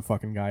whatever the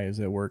fucking guy is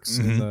that works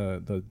in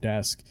the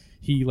desk,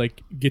 he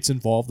like gets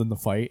involved in the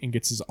fight and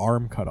gets his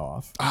arm cut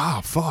off,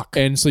 Ah, fuck.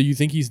 and so you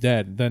think he's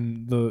dead.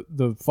 Then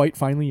the fight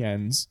finally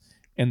ends,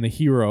 and the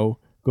hero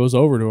goes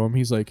over to him.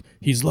 He's like,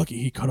 he's lucky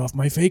he cut off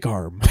my fake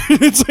arm.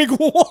 It's like,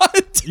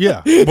 what?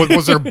 Yeah.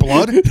 Was there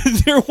blood?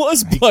 There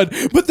was blood,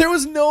 but there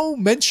was no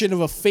mention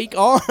of a fake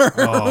arm.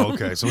 Oh,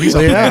 okay. So he's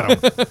up and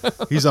at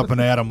him. He's up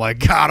and at him like,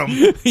 got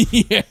him.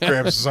 Yeah.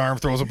 Grabs his arm,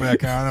 throws it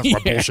back on. That's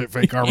my bullshit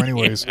fake arm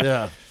anyways.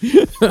 Yeah.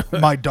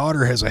 My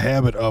daughter has a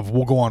habit of,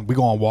 we go on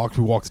walks.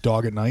 We walk the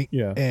dog at night.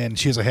 Yeah. And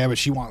she has a habit.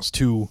 She wants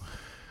to,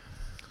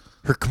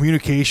 her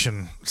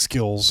communication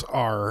skills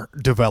are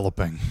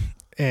developing.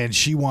 and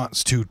she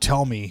wants to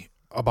tell me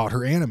about her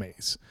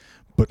animes,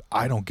 but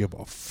I don't give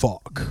a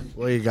fuck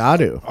Well, you got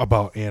to.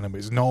 about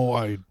animes. No,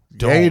 I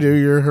don't. Yeah, you do.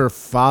 You're her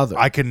father.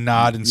 I can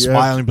nod and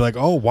smile and be like,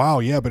 "Oh wow,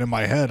 yeah," but in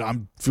my head,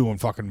 I'm doing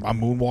fucking. I'm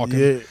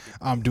moonwalking. Yeah.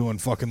 I'm doing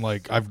fucking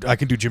like I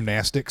can do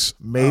gymnastics.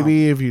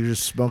 Maybe if you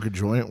just smoke a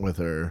joint with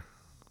her,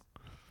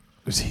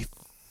 Is he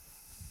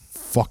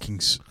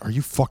fucking? Are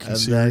you fucking and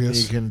then you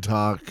serious? can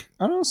talk.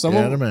 I don't know. Some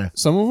Anime. of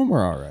them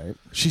are all right.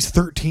 She's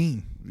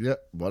 13. Yeah,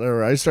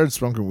 whatever. I started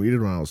smoking weed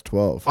when I was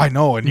 12. I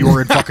know, and you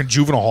were in fucking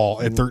juvenile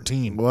hall at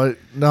 13. What?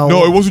 No,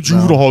 No, it wasn't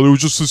juvenile hall. It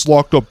was just this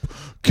locked up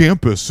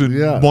campus in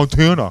Yeah.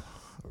 Montana.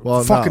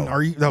 Well, Fucking, no.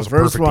 are you? That was The a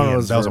first perfect one Ian.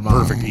 was That was a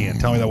Vermont. perfect Ian.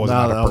 Tell me that wasn't.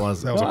 No, not a that per-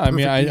 wasn't. That was a I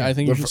mean, perfect Ian. I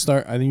think you should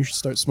start. I think you should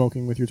start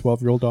smoking with your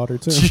 12-year-old daughter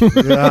too.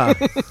 Yeah.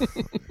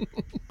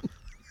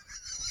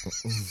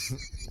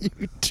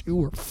 You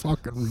two are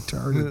fucking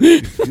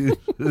retarded.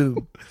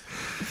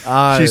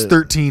 She's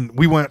 13.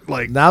 We went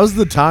like Now's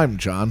the time,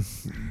 John.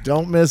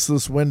 Don't miss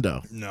this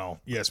window. no,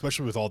 yeah,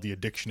 especially with all the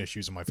addiction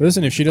issues in my family.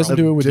 Listen, if she doesn't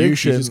do it with you,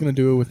 she's Addiction. just gonna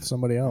do it with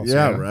somebody else.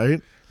 Yeah,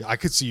 right? I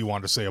could see you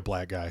wanted to say a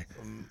black guy.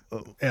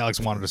 Alex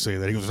wanted to say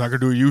that he was not going to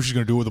do it with you. She's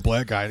going to do it with a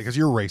black guy because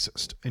you're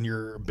racist and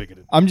you're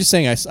bigoted. I'm just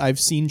saying. I've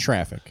seen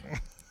traffic.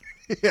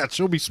 Yeah,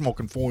 she'll be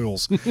smoking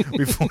foils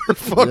before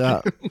fucking.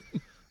 Yeah.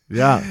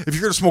 Yeah. If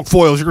you're going to smoke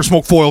foils, you're going to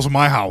smoke foils in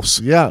my house.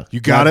 Yeah. You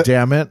got it?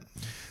 Damn it.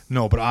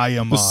 No, but I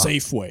am The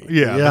safe way.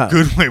 Yeah, Yeah. the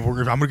good way. I'm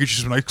going to get you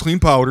some nice clean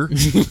powder.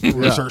 We're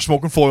going to start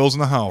smoking foils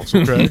in the house.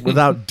 Okay.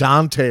 Without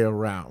Dante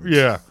around.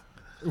 Yeah.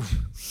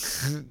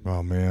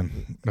 Oh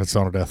man, that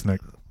sounded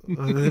ethnic. I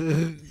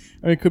mean,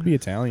 it could be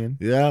Italian.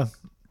 Yeah.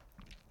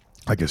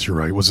 I guess you're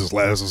right. What's his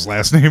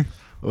last name?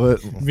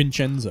 What?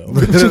 Vincenzo.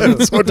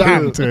 So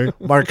Dante.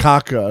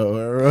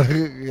 Marcaco.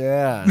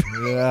 Yeah.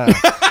 Yeah.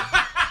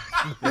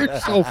 You're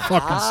so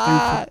fucking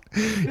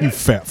stupid. You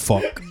fat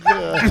fuck.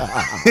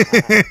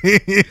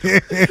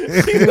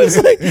 He was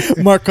like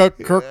Marco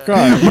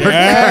Kirka.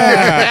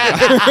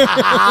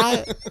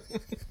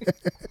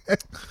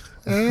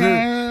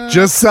 Yeah.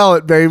 Just sell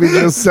it, baby.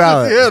 Just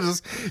sell it. Yeah,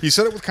 you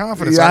said it with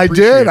confidence. Yeah, I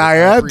appreciate did. it. I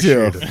had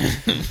appreciate to.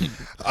 it.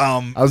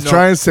 I was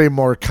trying to say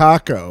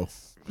Marcaco.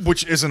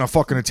 which isn't a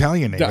fucking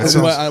Italian name. That What,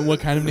 sounds- what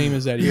kind of name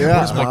is that? Yeah.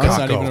 That's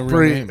not even a real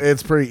Pretty, name.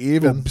 it's pretty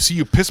even. See,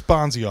 you pissed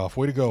Bonzi off.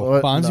 Way to go.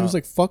 What? Bonzi No. was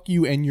like, "Fuck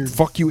you and your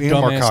Fuck you and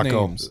dumbass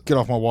Marcaco. names." Get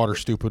off my water,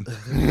 stupid.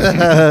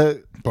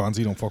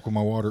 Bonzi, don't fuck with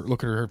my water.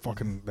 Look at her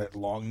fucking that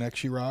long neck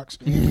she rocks.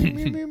 Stop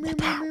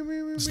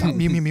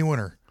mew mew mewing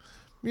her.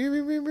 Yeah,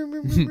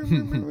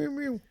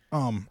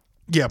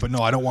 but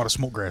no, I don't want to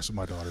smoke grass with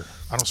my daughter.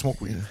 I don't smoke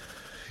weed.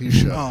 You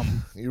should.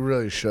 You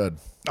really should.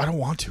 I don't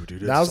want to,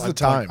 dude. Now's the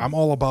time. I'm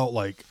all about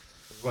like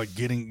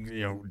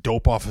getting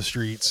dope off the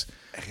streets.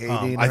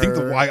 Hating I think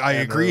her I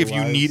and agree. her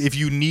If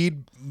you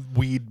need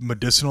weed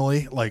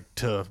medicinally, like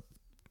to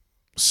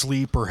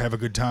sleep or have a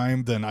good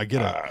time, then I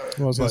get it.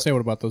 Well, I was gonna say,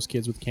 what about those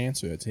kids with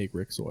cancer that take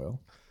Rick's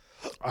oil?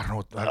 I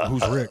don't know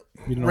who's Rick.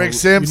 You don't know, Rick You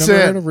Simpson.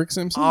 never heard of Rick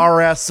Simpson?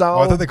 RSO. Oh,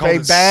 I thought they called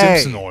it baby.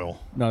 Simpson oil.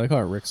 No, they call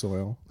it Rick's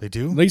oil. They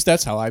do. At least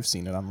that's how I've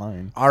seen it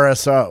online.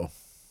 RSO.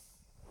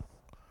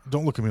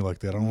 Don't look at me like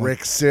that. I don't.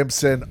 Rick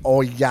Simpson.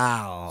 Oh yeah.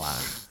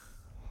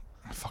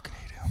 I fucking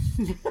hate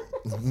him.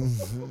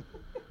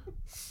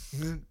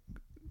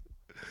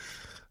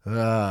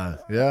 Yeah.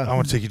 I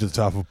want to take you to the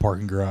top of a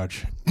parking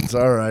garage. It's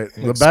all right.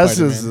 The Like best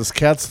Spider-Man. is this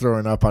cat's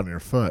throwing up on your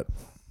foot.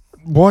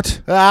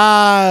 What?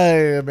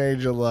 I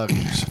made you look.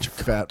 Such a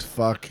fat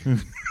fuck.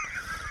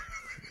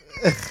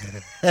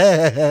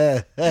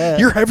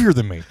 You're heavier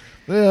than me.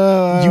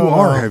 Yeah, You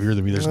are heavier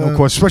than me. There's no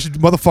question. Especially,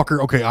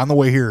 motherfucker. Okay, on the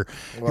way here,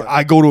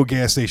 I go to a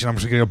gas station. I'm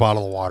just gonna get a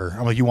bottle of water.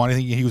 I'm like, you want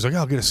anything? He was like,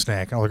 I'll get a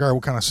snack. And I was like, all right,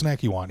 what kind of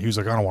snack you want? He was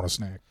like, I don't want a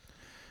snack.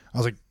 I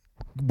was like,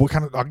 what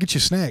kind of? I'll get you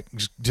a snack.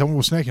 Just tell me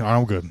what snack you want.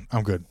 I'm good.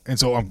 I'm good. And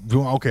so I'm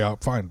doing okay. I'm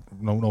fine.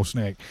 No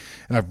snack.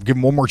 And I give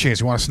him one more chance.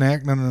 You want a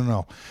snack?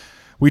 No.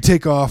 We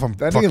take off. I'm.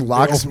 Then he fucking-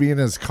 locks me in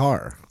his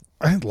car.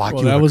 I didn't lock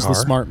Well, you in that the was car. the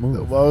smart What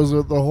move. was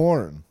with the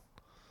horn?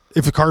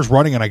 If the car's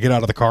running and I get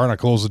out of the car and I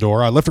close the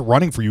door, I left it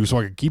running for you so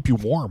I could keep you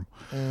warm.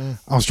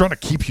 I was trying to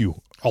keep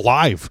you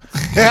alive.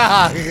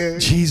 Yeah.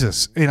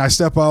 Jesus. And I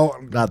step out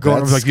and Not go, I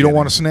that was like, you don't skinny.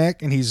 want a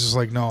snack? And he's just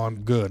like, no,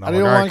 I'm good. And I I'm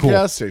didn't like, all right, want cool.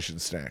 gas station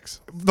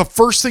snacks. The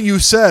first thing you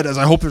said is,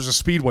 I hope there's a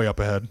speedway up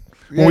ahead.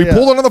 When Yeah, we yeah.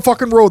 pulled onto the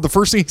fucking road, the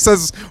first thing he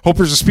says is, hope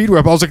there's a speedway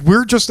up. I was like,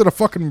 we're just at a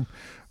fucking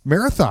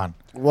marathon.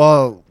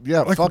 Well,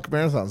 yeah, fuck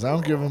marathons. I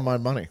don't give him my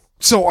money.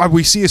 So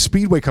we see a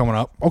speedway coming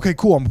up. Okay,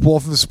 cool. I'm going to pull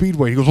off from the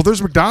speedway. He goes, well,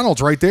 there's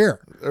McDonald's right there.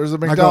 There's a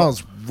go-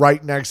 McDonald's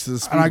right next to the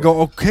speedway. And I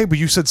go, okay, but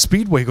you said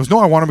Speedway. He goes, no,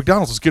 I want a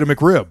McDonald's. Let's get a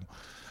McRib.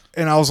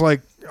 And I was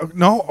like,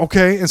 no,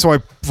 okay. And so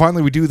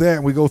we do that,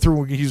 and we go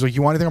through, and he's like,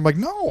 you want anything? I'm like,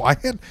 no, I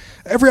had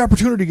every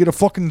opportunity to get a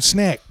fucking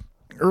snack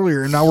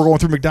earlier, and now we're going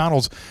through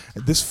McDonald's.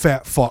 And this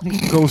fat fuck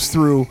goes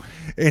through,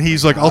 and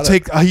he's like, I'll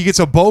take, he gets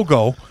a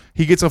BOGO.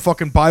 He gets a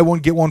fucking buy one,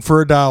 get one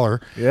for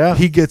 $1. Yeah.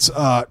 He gets,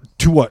 a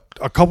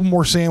couple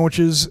more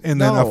sandwiches,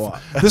 and then No.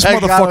 this I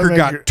gotta motherfucker make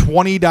got your-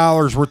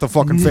 $20 worth of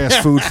fucking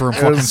fast food for It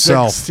fucking was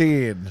self.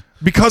 16.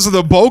 Because of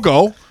the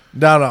BOGO.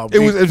 No. It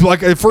was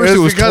like at first it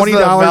was because of the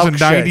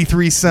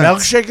 $20.93.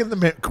 Milkshake and the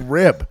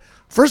McRib.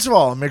 First of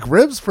all, a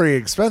McRib's pretty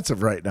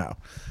expensive right now.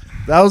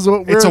 That was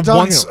what we It's were a talking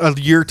once about.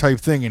 a year type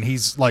thing, and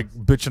he's like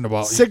bitching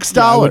about $6.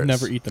 Yeah, I would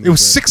never eat them. It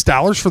was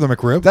 $6 for the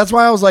McRib. That's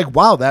why I was like,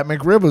 wow, that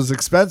McRib was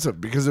expensive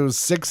because it was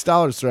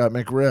 $6 for that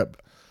McRib.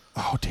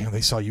 Oh damn!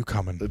 They saw you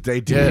coming.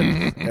 They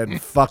did. And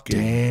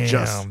fucking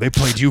just They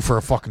played you for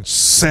a fucking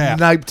sap.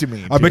 sniped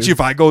me. I bet dude. you if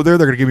I go there,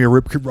 they're gonna give me a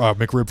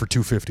McRib for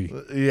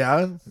 $2.50.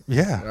 Yeah.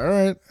 Yeah. All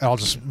right. I'll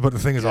just. But the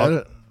thing is, Get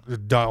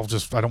I'll it.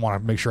 just. I don't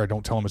want to make sure I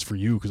don't tell them it's for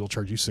you because they'll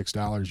charge you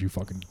 $6. You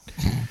fucking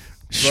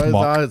That's what I schmuck.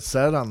 thought it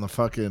said on the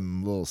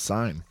fucking little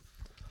sign.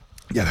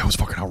 Yeah, that was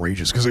fucking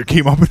outrageous because it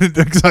came up and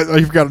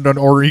I've got an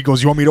order. He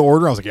goes, "You want me to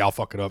order?" I was like, "Yeah, I'll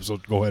fuck it up." So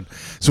go ahead.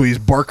 So he's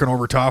barking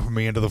over top of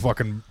me into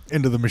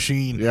the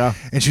machine. Yeah.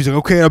 And she's like,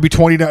 "Okay, it'll be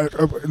 20."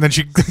 And then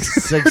she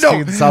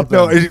 16 something.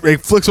 No, it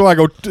flicks on. I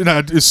go.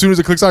 As soon as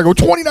it clicks on, I go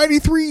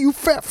 20.93. You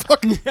fat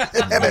fucking.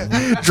 And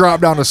it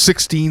dropped down to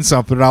 16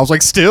 something. And I was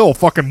like, still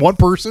fucking one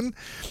person,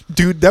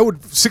 dude. That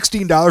would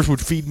 $16 would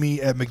feed me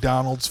at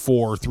McDonald's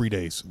for 3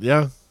 days.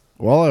 Yeah.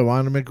 Well, I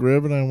want a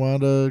McRib and I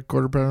want a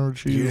quarter pounder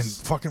with And cheese.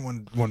 fucking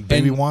when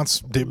baby And- wants,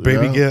 baby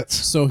Yeah. gets.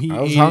 So he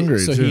I was ate hungry,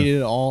 it, so too. he ate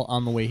it all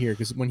on the way here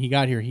because when he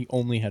got here, he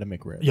only had a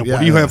McRib. Yeah, Yeah, what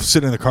do you yeah. have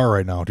sitting in the car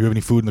right now? Do you have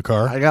any food in the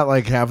car? I got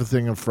like half a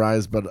thing of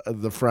fries, but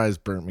the fries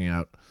burnt me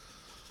out.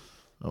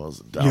 I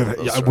wasn't down with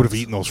those I would have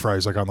fries. eaten those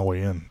fries like on the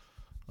way in.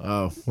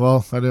 Oh,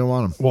 well, I didn't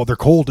want them. Well, they're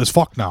cold as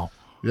fuck now.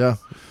 Yeah.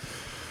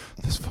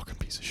 This fucking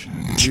piece of shit.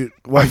 You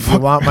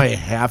want my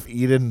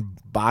half-eaten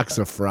box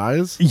of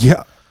fries?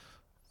 Yeah.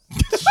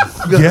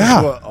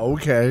 Yeah. Well,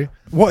 okay.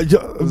 What? is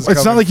It's not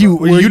coming like you.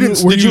 Were You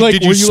didn't.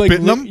 Did you spit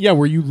in them? Yeah,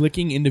 were you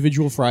licking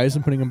individual fries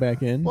and putting them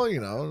back in? Well, you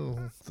know,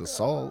 the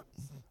salt.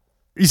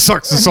 He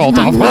sucks the salt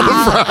off all the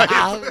fries.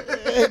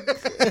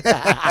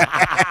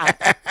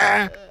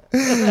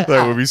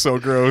 That would be so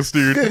gross,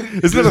 dude.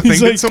 Isn't that a thing? He's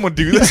Did like- someone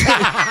do this?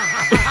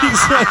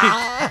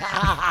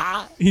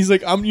 He's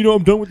like, I'm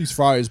done with these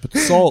fries, but the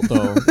salt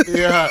though.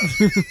 Yeah.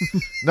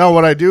 No,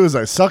 what I do is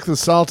I suck the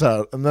salt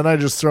out, and then I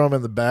just throw them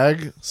in the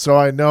bag, so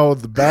I know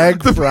the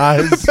bag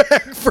fries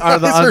are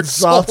the Fries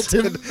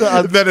unsalted.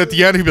 And then at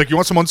the end, he'd be like, "You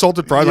want some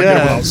unsalted fries?" I get it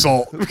Yeah. without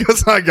salt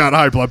because I got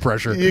high blood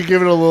pressure. You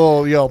give it a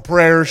little,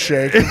 prayer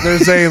shake. If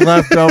there's any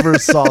leftover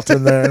salt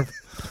in there.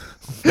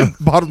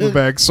 Bottom of the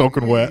bag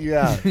soaking wet.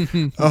 Yeah.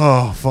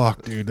 Oh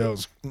fuck, dude,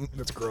 that's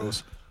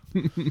gross.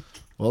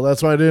 Well,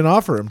 that's why I didn't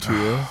offer them to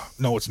you.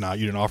 No, it's not.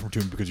 You didn't offer them to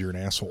him because you're an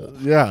asshole.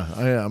 Yeah,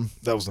 I am.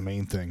 That was the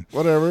main thing.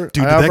 Whatever.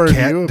 Dude, I offered did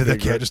you a that big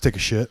cat rib. just take a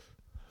shit?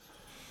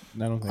 I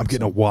don't think I'm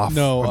getting so. a waft.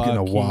 No, I'm getting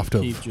a waft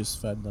of. Keith just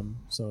fed them,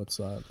 so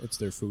it's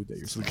their food that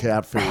you're. It's the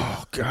cat food.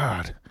 Oh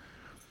God,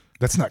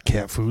 that's not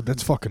cat food.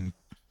 That's fucking.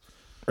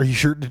 Are you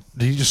sure? Did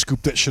you just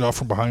scoop that shit off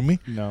from behind me?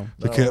 No,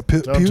 The cat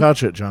pit. Don't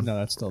touch it, John. no,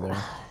 that's still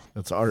there.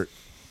 It's art.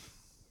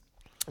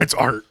 It's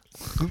art.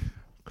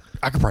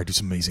 I could probably do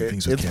some amazing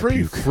things with It's cat pretty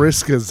puke.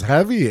 Friska's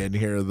heavy in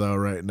here, though,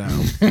 right now.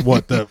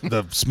 What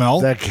the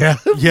smell? That cat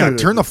Yeah, food.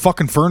 turn the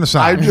fucking furnace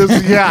on. I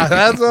just,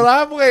 that's what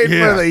I'm waiting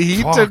Yeah, for the heat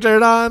to fuck.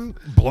 turn on.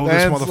 Blow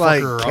this Then it's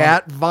like motherfucker up.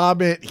 cat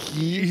vomit,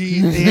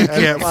 heat, and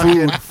Cat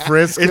fucking food.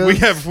 Friska's. And we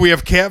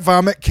have cat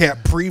vomit,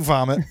 cat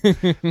pre-vomit.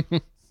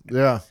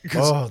 Yeah.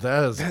 Oh,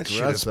 that is That shit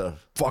is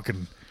aggressive.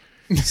 fucking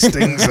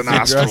stings the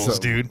nostrils, aggressive.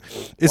 dude.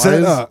 Is Why,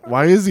 that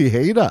why does he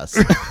hate us?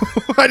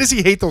 why does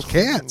he hate those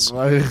cats?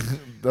 Why,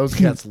 those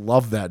cats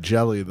love that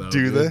jelly, though.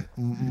 Do dude.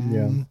 they?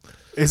 Yeah.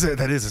 Is it?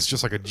 That is. It's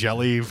just like a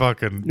jelly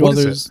fucking. Well, What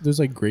is there's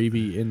like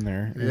gravy in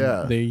there. and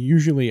Yeah. They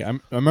usually. I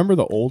remember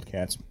the old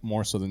cats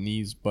more so than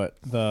these, but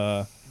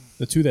the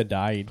two that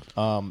died,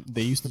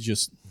 they used to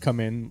just come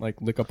in,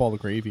 like lick up all the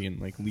gravy and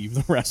like leave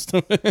the rest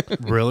of it. it?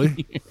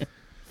 Really?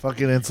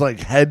 Fucking, it's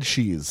like head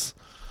cheese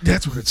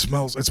That's what it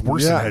smells. It's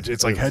worse Yeah. than head.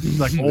 It's like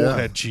old Yeah.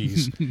 head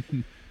cheese.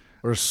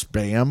 or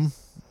spam.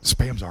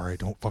 Spam's alright.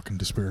 Don't fucking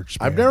disparage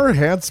spam. I've never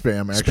had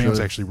spam, actually. Spam's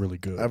actually really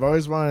good. I've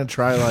always wanted to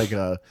try like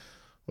the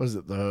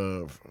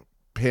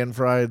pan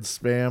fried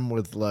spam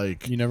with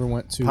like You never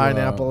went to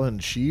pineapple and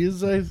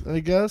cheese, I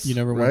guess. You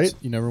never right? went.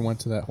 You never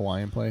went to that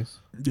Hawaiian place.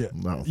 Yeah.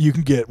 No. You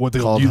can get what they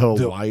Called they'll-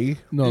 Hawaii.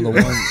 No, the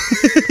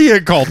one. yeah,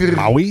 called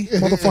Maui,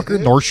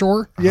 motherfucker, North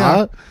Shore.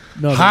 Yeah.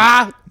 No, the,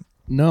 Ha!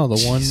 no, the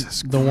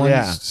Jesus one. The one.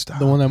 Yeah. Stop.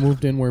 The one that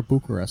moved in where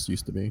Bucharest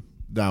used to be.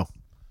 No.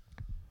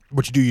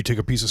 What you do? You take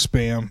a piece of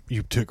spam.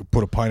 You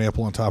put a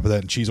pineapple on top of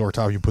that and cheese over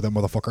top. You put that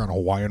motherfucker on a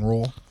Hawaiian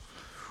roll.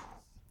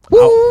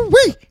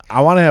 Woo-wee!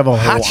 I want to have a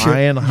Hot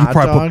Hawaiian shit. hot You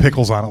probably dog. put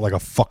pickles on it like a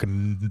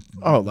fucking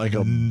Oh, like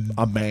a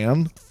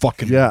man.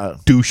 fucking Yeah.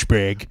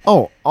 douchebag.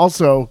 Oh,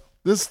 also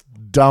this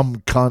dumb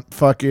cunt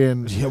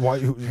fucking Yeah, why?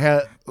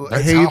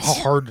 That's hates.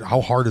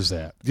 how hard is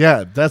that?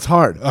 Yeah, that's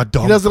hard. A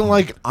dumb He doesn't cunt.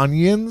 like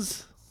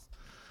onions.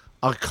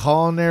 A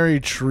culinary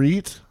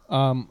treat.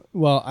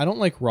 Well, I don't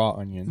like raw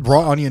onions.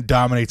 Raw onion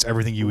dominates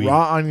everything you eat.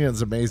 Raw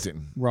onion's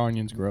amazing. Raw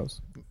onions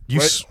gross.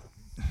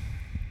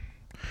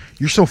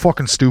 You're so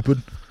fucking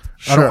stupid.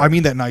 Sure. I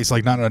mean that nice,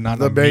 like not in The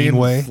a mean main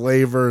way.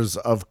 flavors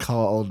of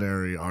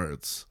culinary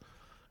arts.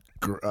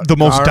 The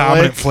most Garlic,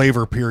 dominant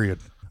flavor, period.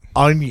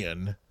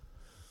 onion.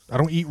 I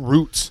don't eat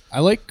roots.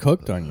 I like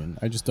cooked onion.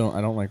 I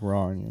don't like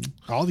raw onion.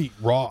 I'll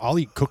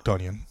eat cooked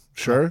onion.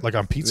 Sure. Like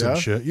on pizza and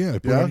shit. Yeah.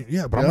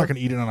 Yeah. But I'm not going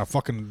to eat it on a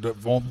fucking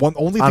only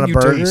On thing a you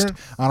burger? taste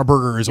on a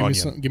burger is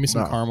onion. Give me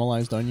some No.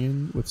 caramelized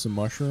onion with some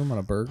mushroom on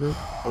a burger.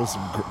 With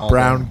some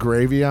brown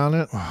gravy on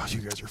it. Oh,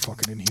 you guys are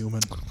fucking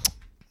inhuman.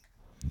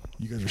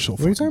 You guys are so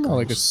What are you fucking talking about?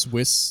 Like a gross.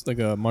 Swiss, like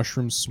a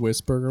mushroom Swiss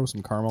burger with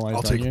some caramelized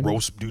I'll take onion?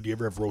 roast. Dude, do you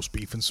ever have roast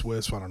beef and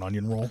Swiss on an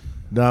onion roll?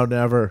 No,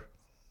 never.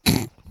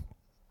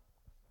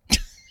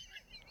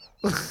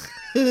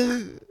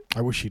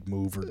 I wish he'd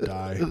move or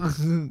die.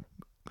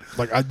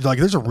 Like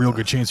there's a real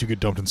good chance you get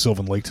dumped in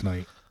Sylvan Lake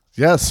tonight.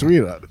 Yeah,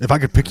 sweet. If I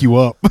could pick you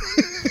up,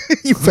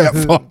 you fat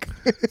fuck.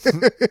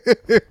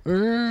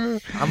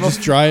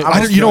 Just try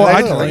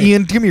it.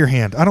 Ian, give me your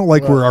hand. I don't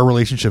like where our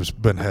relationship's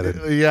been headed.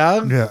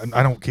 Yeah? Yeah, and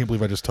I can't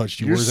believe I just touched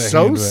you. You're Where's that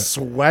so hand at?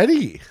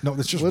 sweaty. No,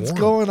 that's just What's warm.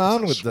 going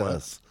on It's with sweat.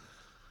 this?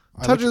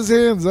 Touch his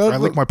hands. I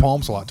lick my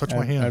palms a lot. Touch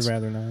my hands. I'd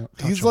rather not.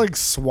 He's like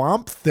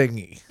swamp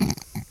thingy.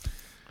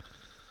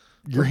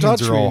 Your hands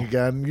Touch are me all.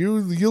 again.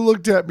 You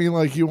looked at me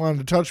like you wanted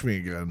to touch me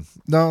again.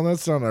 No,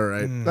 that's not all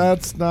right. Hmm.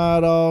 That's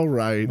not all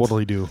right. What'll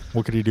he do?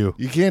 What could he do?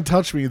 You can't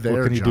touch me there,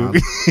 What can he John. do?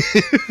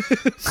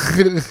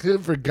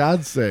 For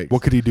God's sake.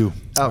 What could he do?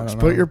 Alex,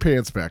 put your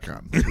pants back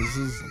on. This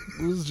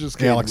is just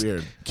getting Alex,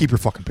 weird. keep your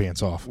fucking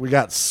pants off. We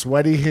got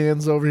sweaty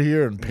hands over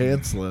here and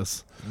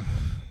pantsless.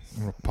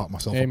 I'm gonna pop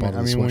myself Hey, up man, out I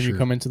of the mean, when you sweatshirt.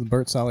 come into the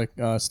Burt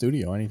Solek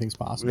studio, anything's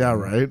possible. Yeah,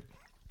 right.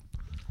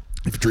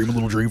 If you dream a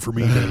little dream for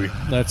me, baby.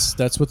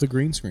 That's what the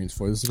green screen's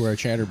for. This is where I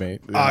chatterbait.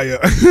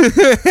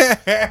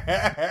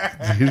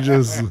 You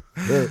just.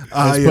 Let's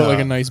put like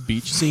a nice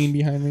beach scene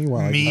behind me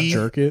while I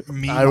jerk it.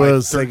 I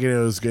was thinking it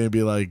was going to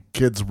be like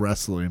kids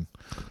wrestling,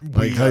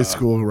 like high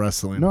school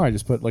wrestling. No, I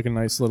just put like a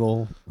nice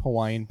little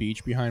Hawaiian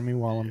beach behind me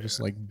while I'm just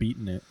like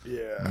beating it.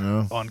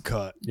 Yeah,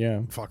 uncut.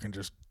 Yeah, Fucking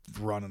just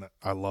running it.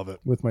 I love it.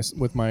 with my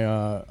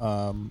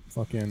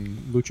fucking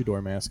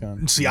luchador mask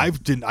on. See, I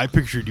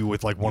pictured you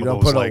with like one You of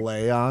don't those put like a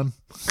lay on.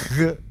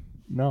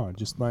 No,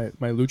 just my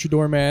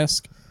luchador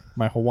mask,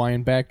 my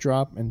Hawaiian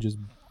backdrop, and just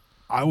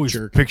I always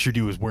jerk. pictured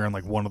you as wearing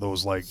like one of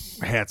those like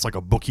hats like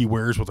a bookie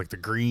wears with like the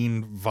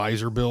green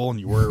visor bill, and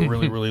you wear it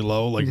really really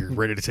low, like you're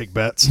ready to take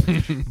bets.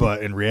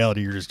 But in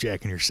reality, you're just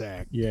jacking your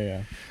sack.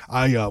 yeah.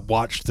 I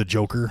watched the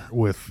Joker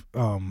with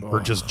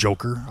or just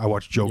Joker. I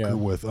watched Joker Yeah.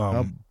 with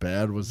How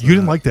bad was that? You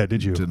didn't like that,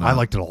 did you? Did I not.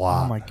 liked it a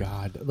lot. Oh my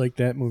god, like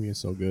that movie is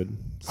so good.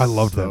 I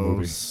loved that So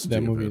movie.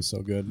 That movie stupid. is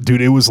so good.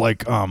 Dude, it was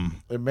like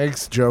It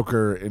makes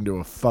Joker into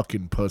a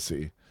fucking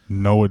pussy.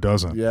 no, it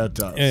doesn't. Yeah, it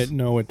does.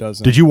 No, it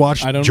doesn't. Did you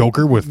watch I don't-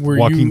 Joker with were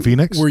Joaquin you-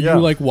 Phoenix? Were Yeah. you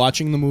like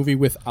watching the movie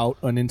without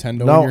a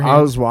Nintendo in No, your I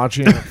hand? was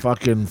watching it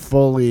fucking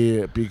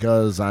fully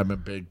because I'm a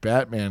big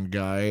Batman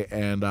guy,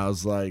 and I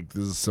was like,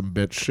 "This is some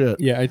bitch shit."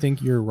 Yeah, I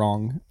think you're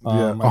wrong. Yeah,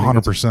 I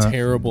think it's a 100%.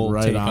 terrible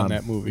Right take on. on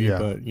that movie, Yeah.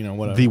 but you know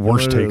whatever. The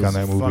worst It take was on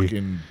that movie.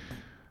 Fucking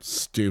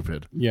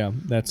stupid. yeah,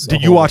 that's.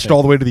 Did you watch it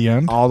all the way to the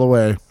end? All the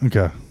way.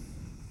 Okay.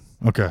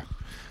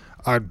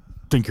 I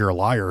think you're a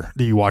liar.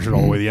 Do you watch it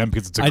all the way to the end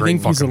because it's a I great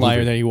think he's a fucking liar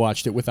movie? that he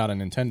watched it without a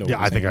Nintendo. Yeah, in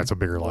I his think hand. that's a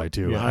bigger lie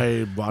too. Yeah.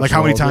 I watched Like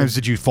how many all of it. times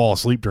did you fall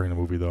asleep during the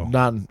movie though?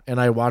 None. And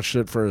I watched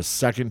it for a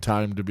second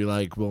time to be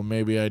like, well,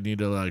 maybe I need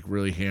to like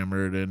really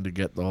hammer it in to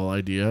get the whole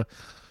idea.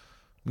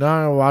 No,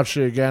 I watched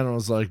it again and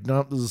was like,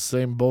 nope, this is the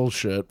same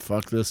bullshit.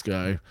 Fuck this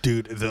guy.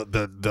 Dude,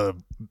 the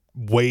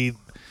way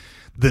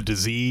the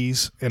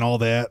disease and all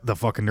that, the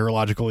fucking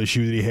neurological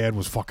issue that he had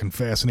was fucking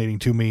fascinating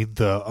to me.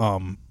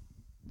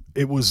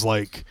 It was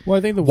like Well,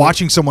 I think the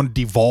watching someone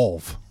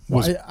devolve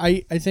was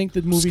I think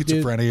the movie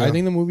did. Schizophrenia. I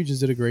think the movie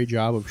just did a great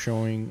job of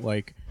showing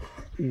like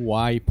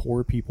why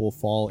poor people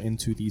fall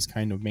into these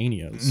kind of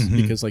manias Mm-hmm.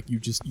 because like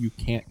you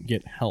can't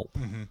get help.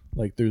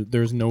 Like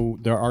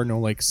there are no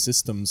like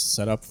systems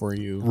set up for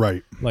you.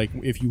 right. Like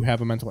if you have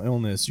a mental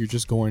illness, you're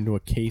just going to a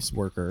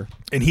caseworker.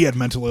 And he had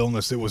mental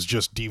illness that was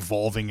just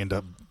devolving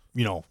into,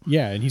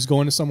 Yeah, and he's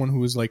going to someone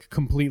who is like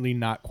completely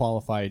not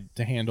qualified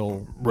to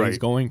handle what he's Right.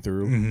 going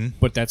through,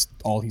 but that's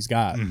all he's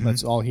got.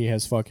 That's all he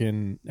has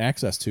fucking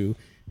access to.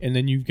 And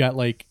then you've got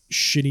like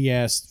shitty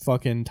ass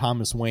fucking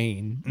Thomas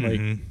Wayne like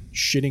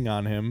shitting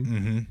on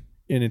him.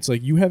 And it's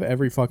like you have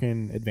every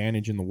fucking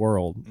advantage in the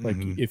world. Like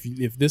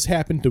if this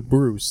happened to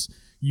Bruce,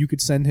 you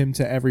could send him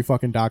to every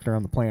fucking doctor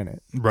on the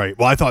planet. Right.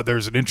 Well, I thought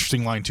there's an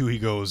interesting line too. He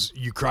goes,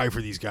 "You cry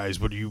for these guys,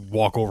 but you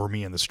walk over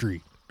me in the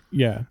street."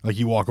 Yeah. Like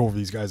you walk over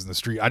these guys in the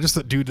street. I just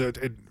thought, dude,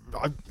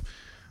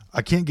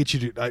 I can't get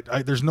you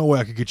to. There's no way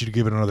I could get you to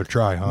give it another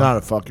try, huh? Not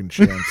a fucking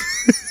chance.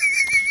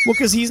 Well,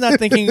 because he's not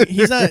thinking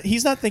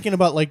he's not thinking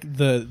about like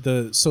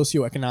the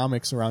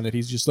socioeconomics around it.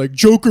 He's just like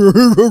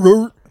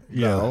Joker.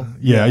 No.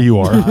 Yeah, you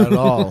are. Not at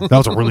all. That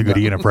was a really good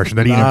Ian impression.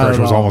 That Ian Not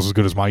impression at was all. almost as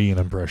good as my Ian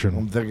I'm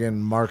impression.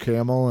 thinking Mark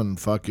Hamill and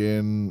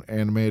fucking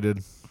animated.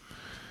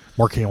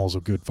 Mark Hamill's a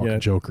good fucking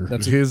Joker.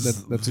 That's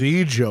His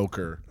the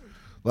Joker.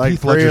 Like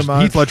Heath pretty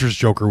much. Heath Ledger's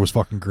Joker was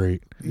fucking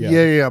great.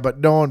 Yeah, but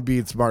no one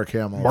beats Mark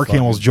Hamill. Mark Fucking-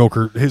 Hamill's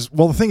Joker.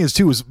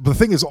 The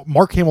thing is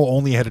Mark Hamill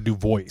only had to do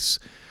voice.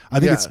 I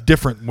think Yeah. it's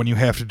different when you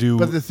have to do.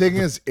 But the thing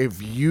is, if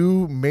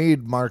you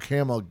made Mark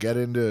Hamill get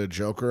into a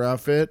Joker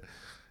outfit,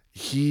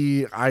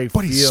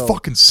 But he's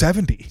fucking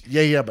 70.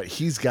 Yeah, but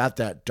he's got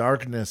that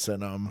darkness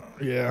in him.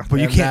 Yeah, but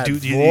you And can't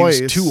that do. voice.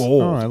 He's too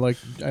old. Oh, I like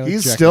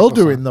He's Jack still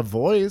Nicholson doing the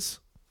voice.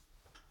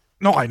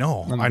 No, I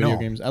know. on I video know.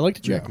 games. I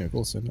liked Jack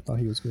Nicholson. I thought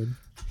he was good.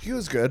 He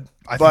was good.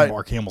 I but think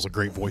Mark Hamill's a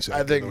great voice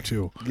actor, think- though,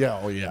 too. Yeah,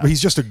 oh yeah. But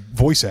he's just a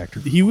voice actor.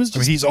 He was I mean,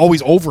 just he's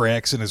always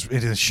overacts in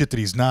his shit that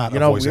he's not. You a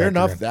know, voice weird actor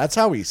enough, in. that's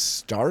how he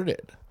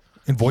started.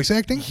 In voice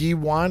acting. He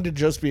wanted to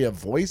just be a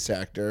voice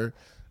actor,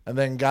 and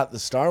then got the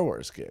Star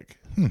Wars gig.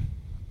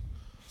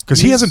 Because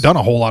he hasn't done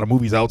a whole lot of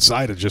movies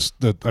outside of just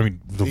the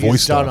He's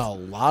voice done stuff. a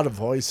lot of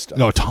voice stuff.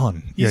 No, a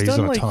ton. he's done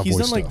done a like ton of he's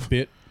voice done stuff. like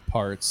bit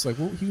parts. Like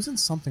he was in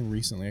something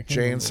recently. I can't Jay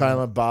and remember.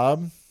 Silent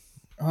Bob.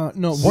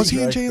 No, Was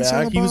he in Strike Jay and Back?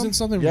 Silent He was Bob? in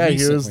something. Yeah,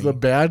 recently. he was the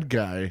bad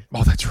guy.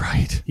 Oh, that's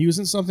right. He was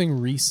in something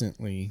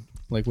recently,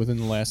 like within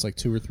the last like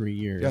 2 or 3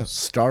 years. Yeah,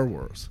 Star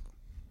Wars.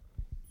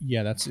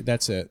 Yeah, that's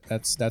it.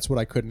 That's what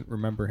I couldn't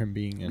remember him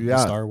being in Yeah,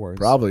 Star Wars.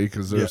 probably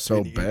because they're Yeah, so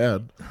and-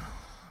 bad.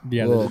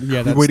 Yeah, Well,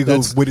 that's, way to go.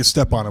 that's, Way to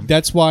step on him.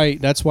 that's why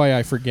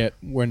I forget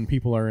when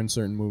people are in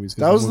certain movies. 'cause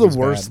That was the movie's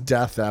worst bad.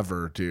 death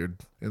ever, dude.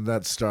 In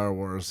that Star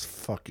Wars,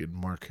 fucking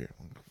Mark Hamill,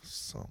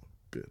 son of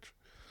a bitch,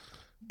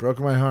 broke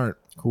my heart.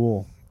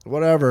 Cool.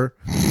 Whatever.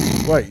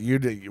 What you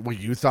did? What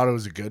you thought it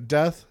was a good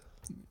death?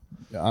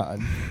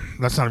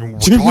 That's not even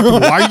what we're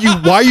talking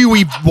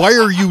about. Why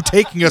are you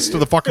taking us to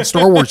the fucking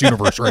Star Wars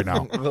universe right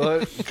now?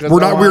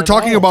 We're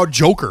talking about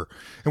Joker,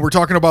 and we're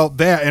talking about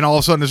that, and all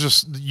of a sudden it's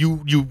just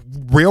you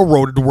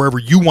railroaded to wherever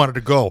you wanted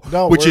to go.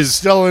 No, which we're is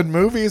still in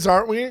movies,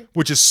 aren't we?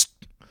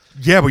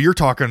 yeah, but you're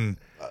talking.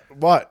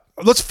 What?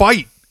 Let's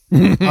fight.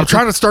 I'm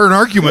trying to start an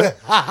argument.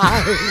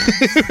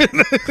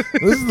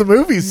 This is the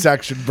movies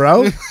section,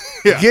 bro.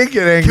 You can't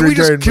get angry.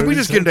 Can we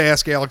just get into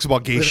Ask Alex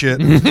about gay shit?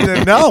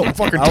 No,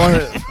 Fucking I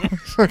want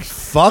to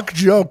fuck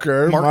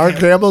Joker. Mark Mark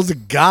Hamill. Hamill's a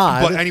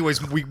god. But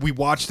anyways, we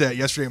watched that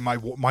yesterday.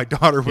 And my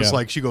daughter was Yeah.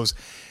 like, she goes,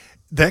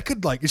 that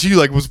could she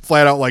was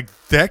flat out like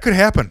that could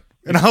happen,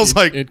 and I was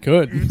like, It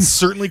could. it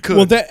certainly could.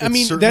 Well,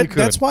 It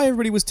that's why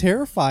everybody was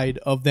terrified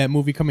of that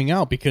movie coming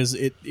out, because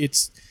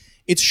it's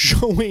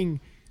showing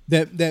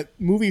that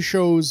movie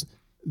shows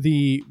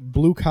the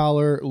blue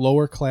collar,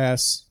 lower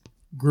class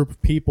group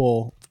of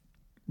people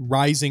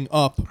rising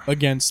up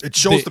against. It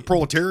shows the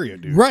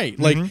proletariat, dude. Right,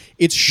 like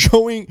it's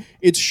showing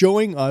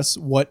us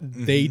what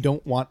they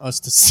don't want us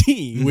to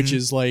see, which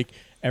is like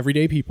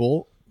everyday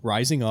people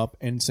rising up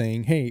and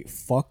saying, "Hey,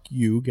 fuck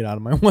you, get out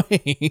of my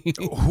way."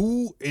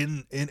 Who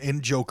in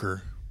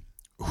Joker,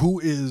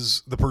 who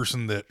is the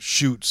person that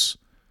shoots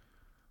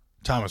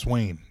Thomas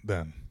Wayne?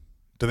 Then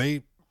do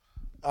they?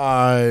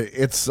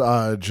 It's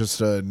just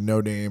a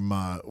no name.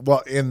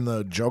 Well, in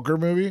the Joker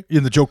movie,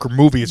 In the Joker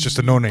movie, it's just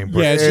a no name.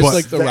 Yeah, it's just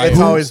like the it's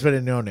rival. always been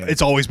a no name.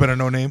 It's always been a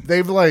no name,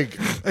 They've like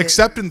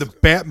except in the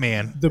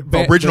Batman, The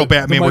original the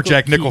Batman, where Michael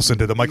Jack Keaton. Nicholson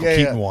did the Michael Yeah,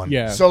 Keaton yeah. one.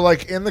 Yeah. So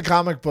like in the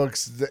comic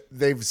books,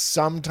 they've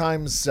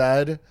sometimes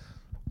said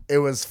it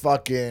was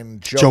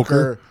fucking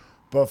Joker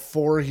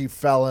before he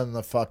fell in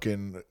the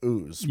fucking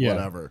ooze, Yeah.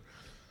 whatever.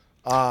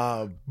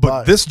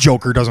 But this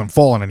Joker doesn't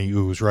fall in any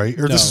ooze, right?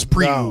 Or this No. is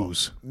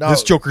pre-ooze. No,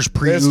 This Joker's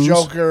pre-ooze. This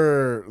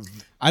Joker,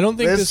 I don't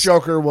think this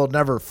Joker will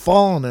never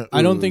fall in it.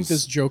 I don't think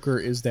this Joker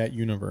is that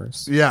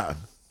universe. Yeah,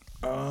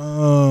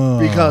 Oh.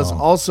 because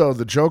also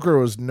the Joker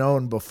was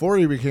known before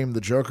he became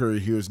the Joker.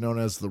 He was known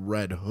as the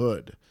Red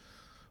Hood.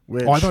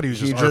 Which I thought he was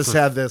just Arthur.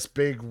 had this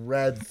big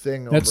red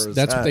thing over his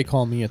That's what head. they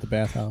call me at the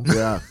bathhouse.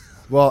 Yeah.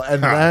 Well,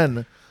 and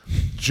then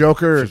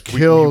Joker We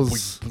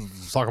kills.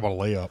 let's talk about a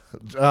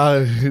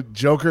layup.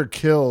 Joker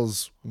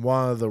kills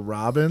one of the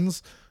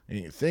Robins, and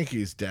you think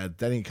he's dead.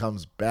 Then he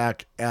comes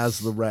back as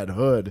the Red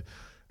Hood,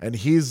 and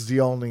he's the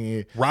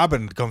only.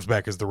 Robin comes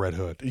back as the Red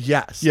Hood.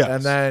 Yes. Yes.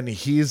 And then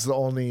he's the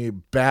only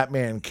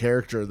Batman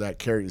character that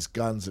carries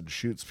guns and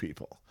shoots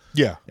people.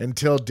 Yeah.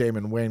 Until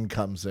Damon Wayne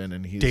comes in,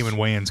 and he's Damon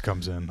Wayans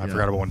comes in. I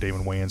forgot about when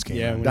Damon Wayans came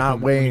Yeah,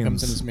 in. when he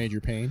comes in as Major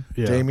Payne.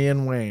 Yeah.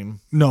 Damian Wayne.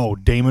 No,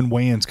 Damon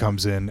Wayans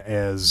comes in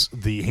as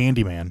the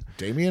handyman.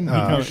 Damian.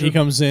 He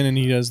comes in and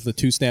he does the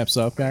 2 snaps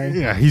up guy.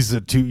 Yeah, he's the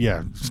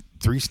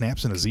 3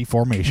 snaps in a Z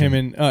formation.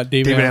 Him and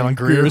David Allen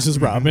Greer is his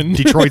Robin.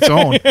 Detroit's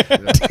own.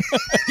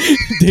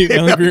 David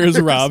Allen Greer is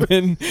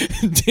Robin.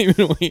 David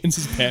Wayans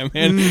is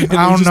Batman. And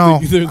I don't know.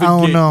 They're the I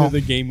don't gay, know. They're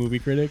the gay movie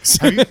critics.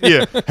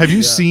 Have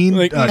you seen?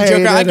 Like uh,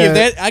 Joker, I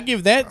hey,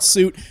 give that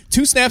suit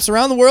 2 snaps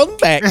around the world and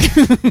back.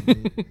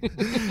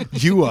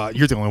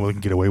 you're the only one who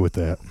can get away with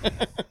that.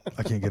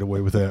 I can't get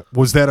away with that.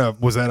 Was that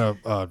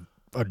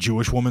a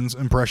Jewish woman's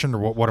impression,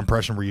 or what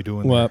impression were you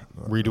doing? What?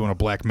 There? Were you doing a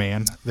black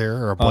man there,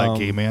 or a black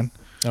gay man?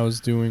 I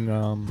was doing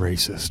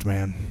Racist,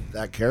 man.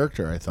 that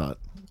character, I thought.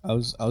 I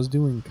was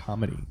doing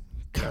comedy.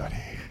 I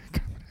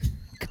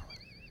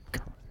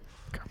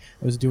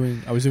was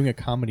doing a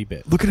comedy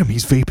bit. Look at him.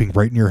 He's vaping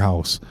right in your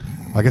house.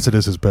 I guess it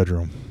is his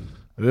bedroom.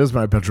 It is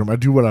my bedroom. I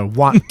do what I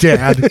want,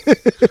 Dad.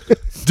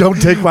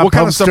 Don't take my What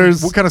kind of posters.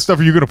 stuff? What kind of stuff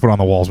are you gonna put on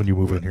the walls when you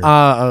move in here?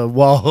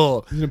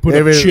 Well, He's gonna put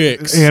up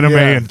chicks. Anime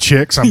and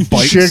chicks on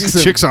bikes,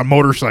 Chicks chicks, and on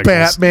motorcycles.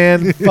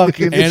 Batman,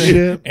 fucking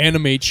shit.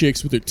 Anime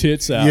chicks with their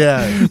tits out.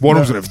 Yeah, One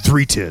of them's gonna have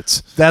 3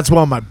 tits. that's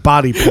one of my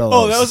body pillows.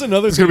 Oh, that was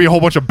another. There's gonna be a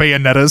whole bunch of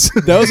bayonettas.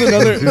 That was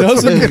another.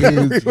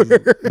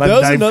 my that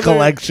was knife another-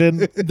 collection.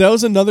 That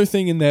was another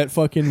thing in that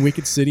fucking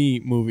Wicked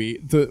City movie.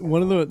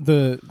 One of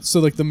the so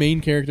like the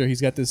main character,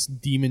 he's got this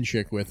demon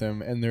chick with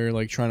him, and they're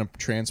like trying to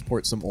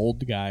transport some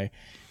old guy,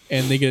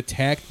 and they get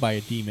attacked by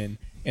a demon,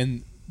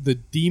 and the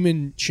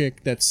demon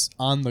chick that's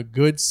on the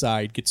good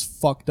side gets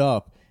fucked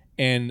up,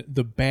 and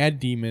the bad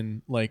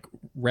demon like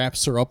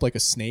wraps her up like a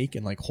snake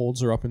and like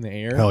holds her up in the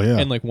air. Hell yeah.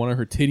 And like one of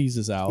her titties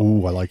is out.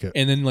 Ooh, I like it.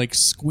 And then like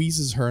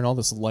squeezes her, and all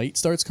this light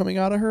starts coming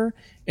out of her,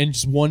 and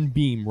just one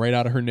beam right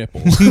out of her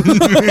nipple.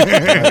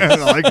 I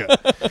like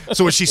it.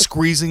 So is she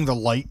squeezing the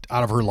light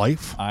out of her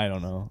life? I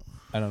don't know.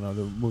 The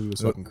movie was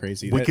fucking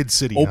crazy. Wicked That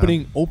City,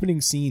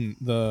 opening scene.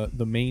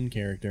 The main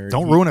character.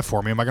 Don't ruin it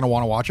for me. Am I gonna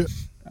want to watch it?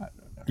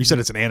 You said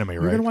it's an anime,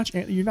 You're right? gonna watch.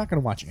 You're not gonna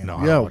watch anime. No.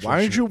 I Yeah, don't watch why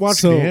that didn't you shit. watch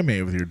So- the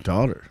anime with your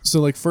daughter?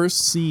 So like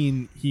first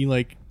scene, he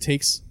like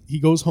he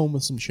goes home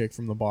with some chick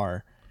from the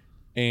bar,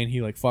 and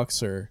he like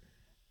fucks her,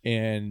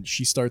 and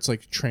she starts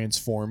like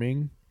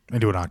transforming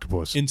Into an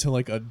octopus. into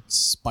like a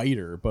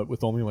spider, but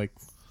with only like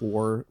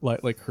 4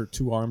 like her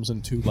 2 arms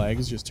and 2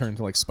 legs just turn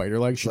to like spider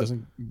legs. She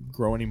doesn't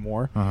grow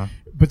anymore.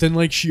 But then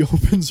like she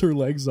opens her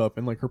legs up,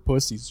 and like her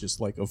pussy's just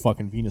like a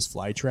fucking Venus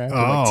flytrap with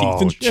like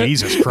teeth and shit.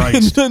 Jesus And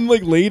Christ. then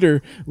like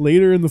later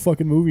in the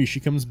fucking movie, she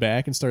comes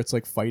back and starts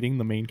like fighting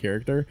the main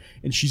character,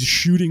 and she's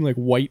shooting like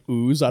white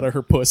ooze out of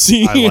her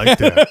pussy. I like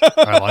that.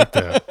 I like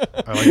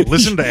that. I like it.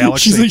 Listen to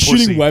Alex She's say like pussy.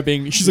 shooting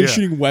webbing. She's like Yeah.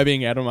 shooting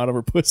webbing at him out of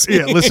her pussy.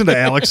 Yeah, listen to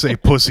Alex say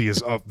pussy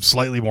is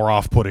slightly more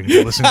off-putting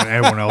than listening to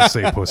everyone else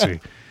say pussy.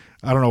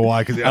 I don't know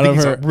why, because I Out think of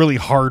it's her- a really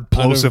hard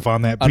plosive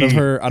on that out of beat.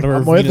 her I'm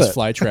with Venus it.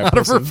 flytrap. Out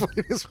of her pussy.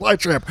 Venus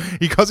flytrap.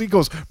 Because he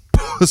goes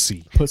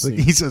pussy.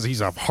 Pussy. He says he's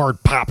a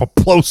hard pop, a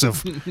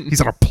plosive. He's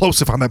an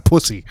plosive on that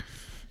pussy.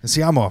 And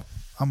see, I'm a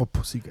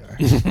pussy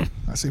guy.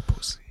 I say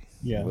pussy.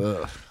 Yeah.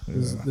 Ugh.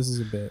 This is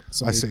a bit.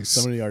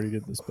 Somebody already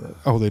did this bit.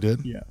 Oh, they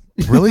did? Yeah.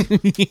 Really?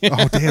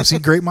 Oh, damn. See,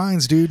 great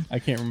minds, dude. I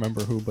can't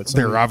remember who, but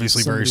They're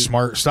obviously very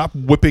smart. Stop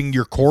whipping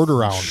your cord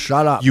around.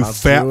 Shut up. You I'll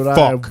fat do what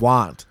fuck. I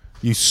want.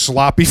 You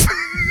sloppy.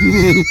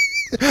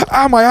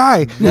 Ah, my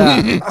eye.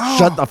 Yeah.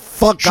 Shut the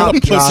fuck up,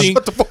 up, John. pussy.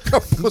 Shut the fuck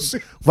up, pussy.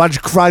 Why don't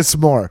you cry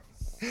some more?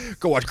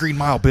 Go watch Green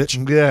Mile, bitch.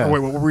 Yeah. Oh, wait,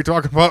 what were we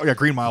talking about? Yeah,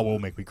 Green Mile will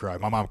make me cry.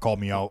 My mom called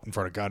me out in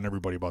front of God and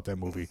everybody about that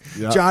movie.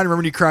 Yeah. John, remember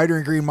when you cried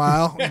during Green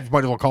Mile? You might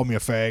as well call me a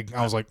fag.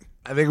 I was like,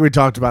 I think we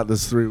talked about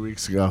this 3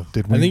 weeks ago.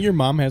 did we? I think your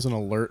mom has an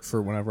alert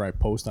for whenever I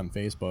post on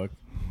Facebook,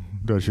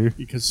 Does she?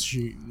 because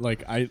she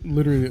like I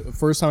literally the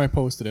first time I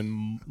posted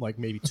in like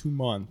maybe 2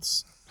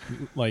 months,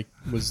 like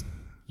was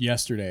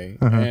yesterday,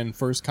 and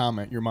first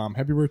comment, your mom,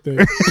 happy birthday.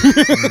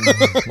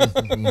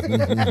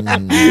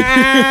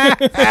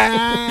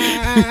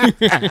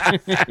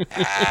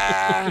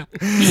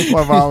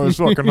 My mom was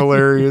fucking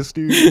hilarious,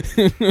 dude.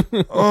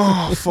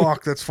 Oh,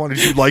 fuck. That's funny.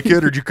 Did you like it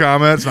or did you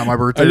comment? It's not my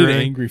birthday. I did or an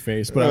anything. angry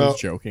face, but I was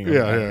joking.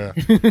 Yeah,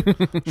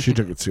 yeah. She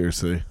took it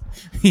seriously.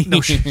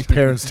 No, she,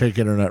 Parents take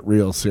internet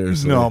real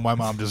seriously. no, my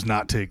mom does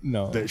not take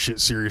No. that shit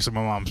serious. And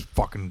my mom's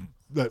fucking,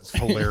 that's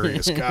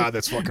hilarious. God,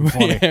 that's fucking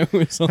funny. Yeah, it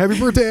was, Happy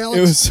birthday, Alex.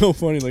 it was so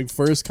funny. Like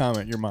first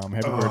comment, your mom,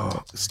 happy birthday.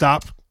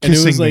 Stop And it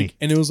kissing was me. like,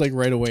 and it was like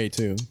right away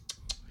too.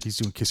 He's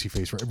doing kissy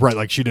face right.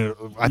 Like she did.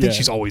 I think Yeah.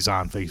 she's always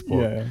on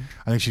Facebook. Yeah.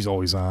 I think she's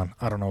always on.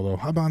 I don't know though.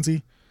 Hi,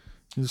 Bonzi.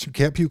 Is your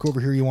cat puke over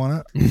here? You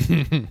want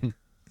it?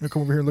 You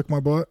come over here and lick my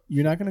butt.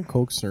 You're not gonna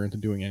coax her into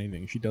doing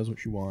anything. She does what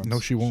she wants. No,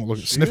 she won't. Look,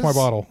 sniff my is-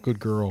 bottle. Good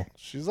girl.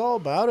 She's all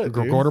about it,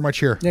 Go dude. under my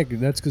chair. Yeah,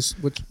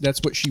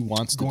 that's what she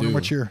wants Go to under do. my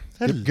chair.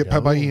 Get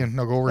pet by Ian.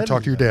 No, go over and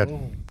talk to your dad.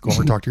 Go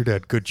over and talk to your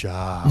dad. Good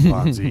job,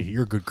 Bonzi.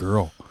 You're a good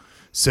girl.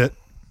 Sit.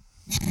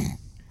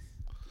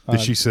 Did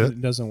she sit?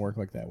 It doesn't work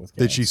like that with cats.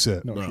 Did she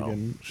sit? No, she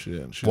didn't. She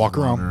didn't. She's Walk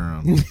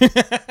wandering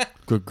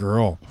Good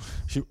girl.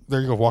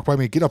 There you go. Walk by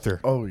me. Get up there.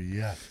 Oh,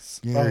 yes.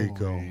 There you Oh,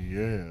 go.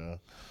 Yeah.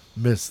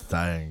 Miss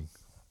Thang.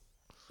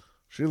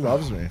 She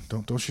loves me.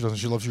 Don't she doesn't.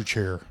 She loves your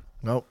chair.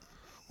 Nope.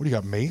 What do you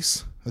got,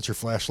 mace? That's your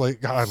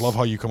flashlight. God, I love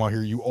how you come out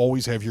here. You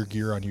always have your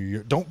gear on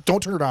you. Don't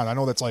turn it on. I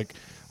know that's like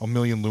a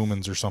million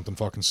lumens or something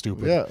fucking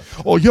stupid. Yeah.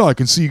 Oh yeah, I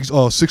can see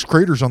 6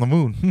 craters on the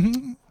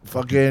moon.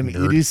 Fucking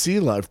Nerd. EDC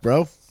life,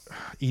 bro.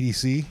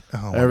 EDC.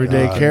 Oh, my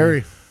Everyday God.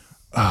 carry.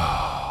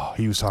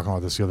 He was talking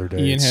about this the other day.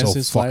 Ian It's has so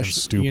his fucking flash.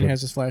 stupid. Ian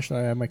has his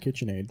flashlight at my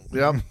KitchenAid.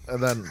 Yep.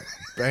 And then,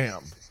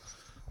 bam.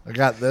 I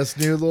got this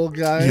new little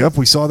guy. Yep,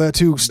 we saw that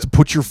too.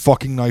 Put your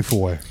fucking knife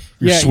away.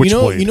 Your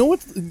switchblade. you know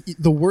what?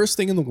 The worst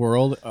thing in the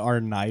world are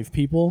knife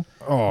people,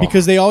 Oh.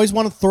 because they always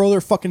want to throw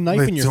their fucking knife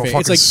They in your throw face. fucking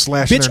It's like,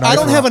 slashing bitch, their I knife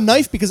don't have a around.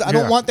 knife because I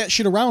don't Yeah. want that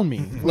shit around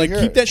me. Like,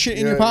 keep that shit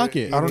in your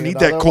pocket. I don't need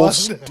Another that cold one?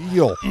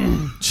 steel.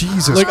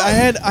 Jesus. Like I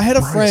had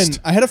a Christ.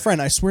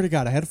 friend. I swear to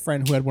God, I had a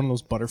friend who had one of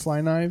those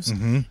butterfly knives,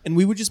 and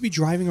we would just be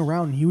driving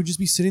around, and he would just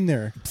be sitting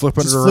there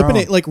Flipping just it flipping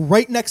around. it like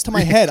right next to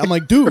my head. I'm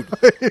like, dude,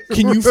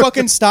 can you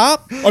fucking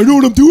stop? I know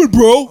what I'm doing,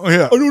 bro.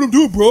 Yeah. I know what I'm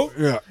doing, bro.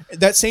 Yeah.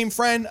 That same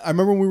friend, I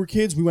remember when we were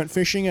kids, we went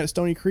fishing at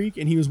Stony Creek,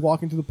 and he was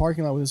walking through the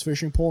parking lot with his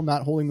fishing pole,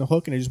 not holding the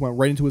hook, and it just went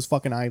right into his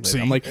fucking eyelid. See,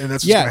 I'm like, and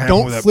that's what's gonna yeah, happen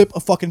don't with that- flip a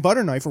fucking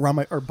butter knife around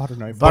my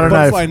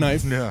butterfly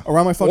knife Yeah.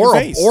 around my fucking or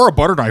face. or a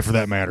butter knife for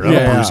that matter. That'll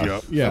Yeah. bruise you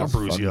up. Yeah. That'll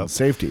bruise you up.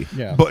 Safety.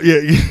 yeah, But yeah,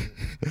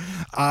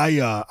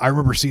 I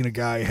remember seeing a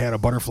guy had a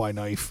butterfly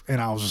knife,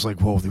 and I was just like,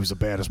 "Whoa, he was the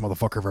baddest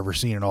motherfucker I've ever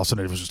seen." And all of a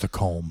sudden, it was just a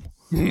comb.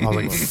 I was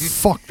like,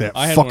 "Fuck that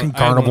I had fucking one, I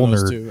had one of carnival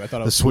those nerd!" too. I thought it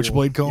The was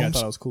switchblade cool. Yeah, I combs.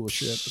 thought it was cool as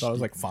shit. I thought it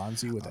was like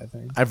Fonzie with that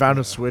thing. I found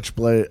a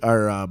switchblade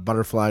or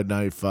butterfly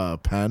knife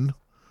pen,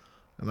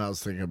 and I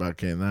was thinking about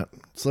getting that.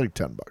 It's like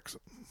 $10.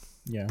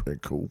 Yeah, Pretty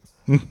cool.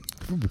 That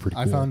would be pretty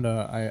cool. I found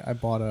I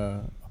bought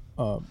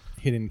a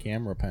hidden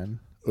camera pen.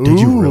 Did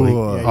you really?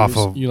 Ooh. Yeah, Off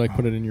of- you like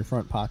put it in your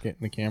front pocket,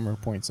 and the camera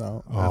points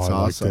out. Oh, That's I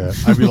awesome. like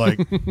that. I'd be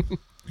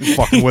like,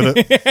 fucking with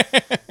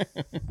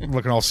it,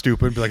 looking all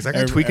stupid. Be like, is that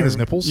guy tweaking his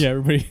nipples? Yeah,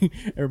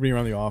 everybody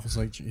around the office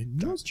like, you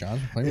know, John's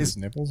been playing with his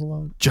nipples a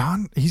lot.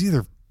 John, he's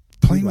either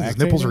playing with his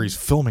nipples or lactating? he's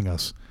filming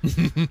us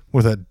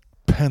with a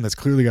pen that's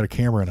clearly got a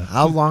camera in it.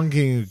 How long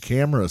can you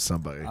camera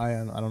somebody? I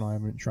don't know. I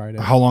haven't tried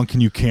it. How long can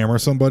you camera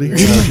somebody?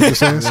 Is that what you're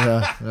saying?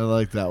 Yeah, I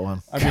like that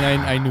one. I mean,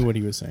 I knew what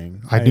he was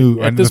saying. I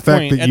knew- At and this the fact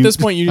point, that at you- this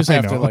point, you just I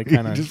have to know. like You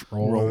kind of just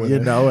roll roll with You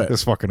it. know it.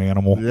 This fucking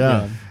animal.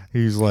 Yeah.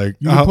 He's like,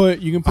 You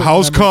can put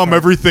how's memory come card-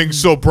 everything's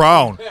so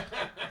brown?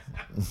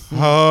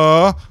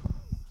 Huh?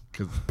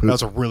 'Cause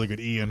That's a really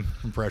good Ian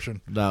impression.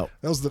 no.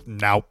 That was the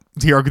no.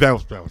 That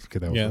was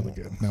good. That was Yeah. really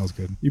good. That was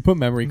good. You put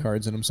memory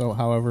cards in them, so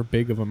however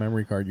big of a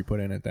memory card you put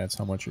in it, that's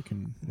how much it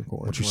can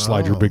record. Once you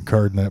slide your big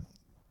card in that,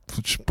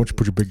 put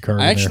your big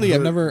card. Actually, in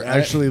I've never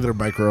Actually, they're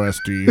micro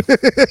SD. there.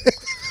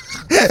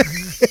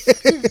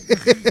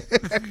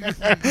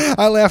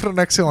 I laughed on an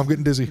exhale. I'm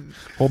getting dizzy.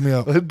 Hold me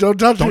up. Don't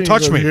touch Don't me.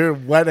 touch me. Your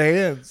wet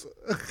hands.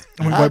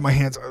 I'm gonna wipe my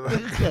hands.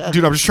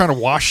 Dude, I'm just trying to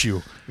wash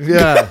you.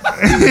 Yeah.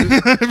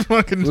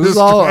 Fucking This is just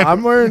all, trying-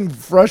 I'm wearing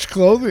fresh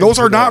clothing. Those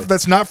are today. not.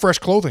 That's not fresh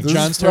clothing.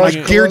 John's I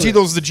turning guarantee clothing.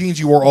 those are the jeans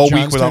you wore all week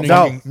John's without turning-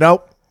 fucking.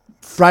 Nope.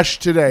 Fresh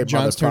today,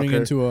 John's turning motherfucker.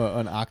 into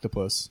an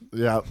octopus.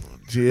 Yeah,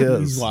 he He's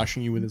is.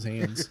 washing you with his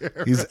hands. Gonna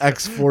He's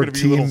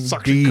be little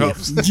suction X14B.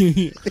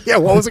 cups. Yeah,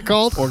 what was it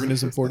called?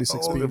 Organism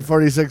 46B.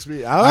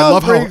 46B. I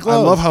love how pretty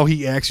close.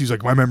 he acts. He's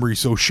like, my memory's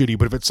so shitty,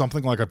 but if it's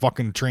something like a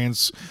fucking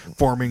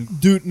transforming,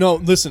 Dude, no,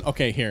 listen.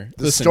 Okay, here.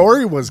 The listen.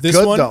 story was This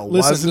good one, though.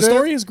 Listen, wasn't the it?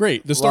 story is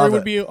great. The story Love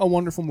would it. be a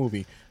wonderful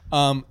movie.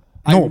 No,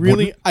 I it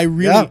really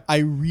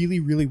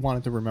wouldn't. really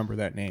wanted to remember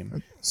that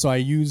name, so I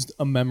used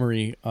a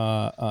memory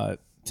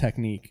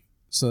technique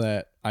so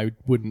that I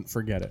wouldn't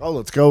forget it. Oh,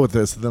 let's go with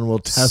this, and then we'll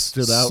test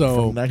it out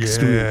So- for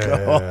next yeah.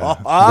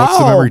 week. What's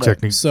the memory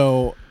technique?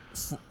 So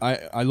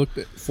I looked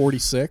at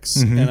 46,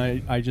 Mm-hmm.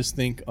 and I just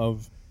think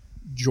of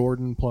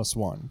Jordan plus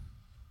one.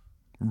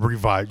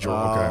 Revive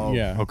Jordan. Okay.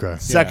 Yeah. Okay.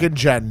 Second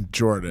gen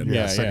Jordan. Yeah,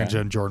 Yeah, second yeah.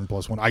 gen Jordan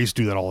plus one. I used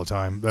to do that all the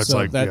time. That's So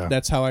like, yeah.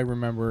 that's how I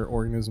remember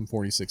Organism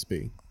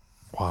 46B.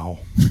 Wow.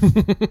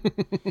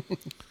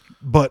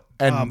 But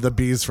And the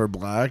B's for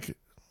black.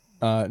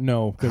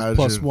 No, because How'd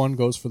plus you- one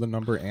goes for the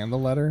number and the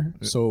letter.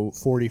 So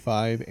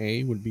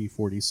 45A would be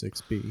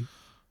 46B.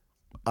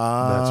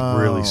 that's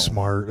really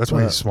smart. That's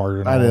why he's smarter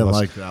than I all didn't of us.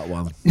 like that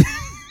one.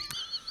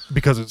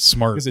 Because it's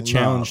smart. Because it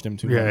challenged him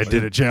too Yeah, much. it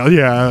did it.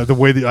 Yeah, the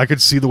way that I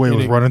could see the way it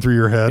was running through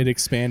your head. It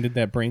expanded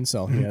that brain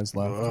cell he has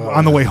left.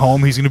 On the way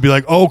home, he's going to be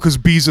like, "Oh, because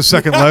B's a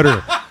second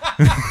letter."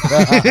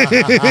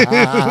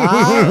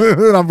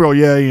 And I'm going,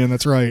 "Yeah, Ian,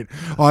 that's right.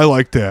 Oh, I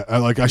like that.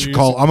 I'm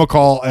gonna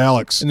call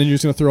Alex." And then you're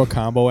just going to throw a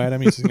combo at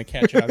him. He's just going to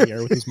catch it out of the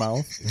air with his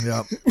mouth.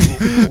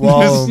 Yep.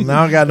 Well,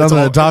 now I got nothing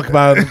to talk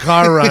about in the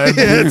car ride.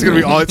 It's gonna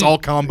be all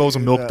combos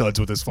and milk duds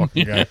with this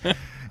fucking guy.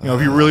 You know,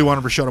 if you really want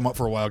him to shut him up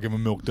for a while, give him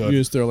a milk dud. You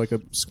just throw like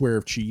a square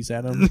of cheese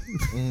at him.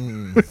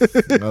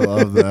 I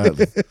love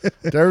that.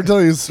 Did I ever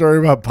tell you a story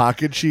about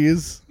pocket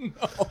cheese?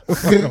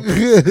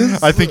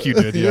 I think you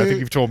did. Yeah, I think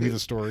you've told me the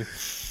story.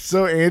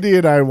 So Andy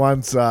and I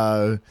once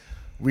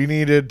we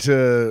needed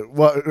to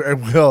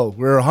we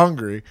were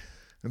hungry,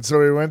 and so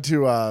we went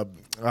to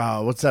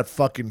what's that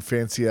fucking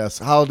fancy ass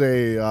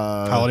holiday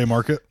Holiday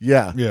market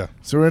yeah. Yeah.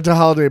 So we went to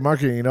Holiday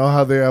Market. You know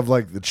how they have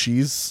like the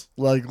cheese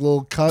like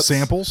little cuts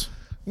samples.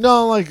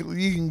 No, like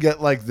you can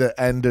get like the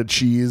end of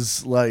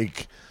cheese,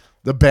 like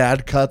the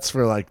bad cuts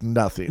for like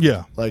nothing.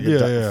 Yeah. Like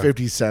Yeah.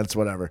 50 cents,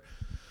 whatever.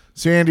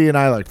 So Andy and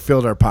I like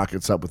filled our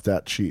pockets up with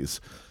that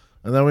cheese.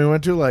 And then we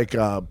went to like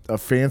a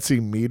fancy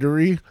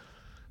meadery,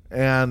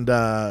 and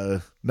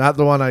not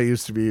the one I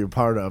used to be a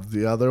part of,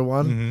 the other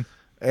one.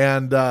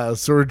 And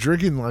so we're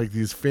drinking like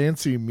these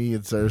fancy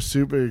meats that are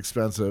super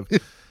expensive.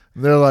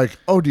 And they're like,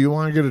 "Oh, do you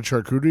want to get a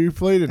charcuterie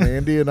plate?" And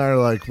Andy and I are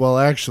like, "Well,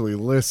 actually,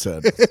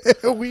 listen,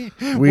 we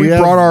have-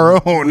 brought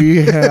our own. We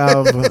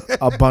have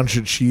a bunch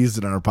of cheese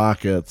in our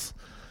pockets,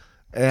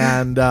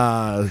 and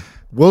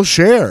we'll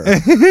share.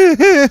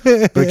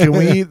 But can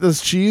we eat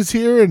this cheese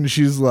here?" And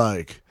she's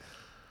like,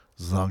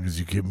 "As long as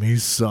you give me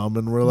some."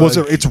 And we're like,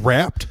 It's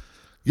wrapped.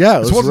 "Yeah,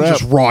 it This was wasn't wrapped."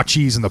 just raw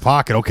cheese in the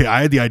pocket. Okay,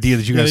 I had the idea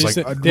that you Yeah, guys they like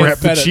just had- they had wrap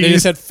the feta. They cheese.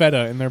 just had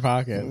feta in their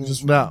pocket.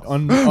 Just No.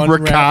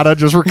 unwrapped.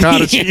 Just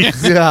ricotta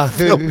cheese. Yeah,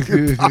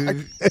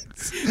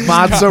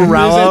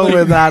 mozzarella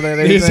without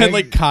anything. They just had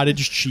like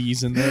cottage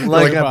cheese in there.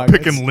 Like their a pockets.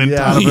 Picking lint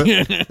Yeah. out of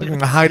it. I'm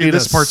hiding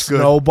This a part's good.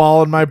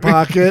 snowball in my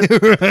pocket.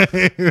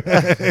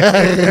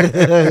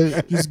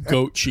 Just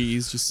goat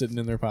cheese just sitting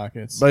in their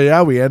pockets. But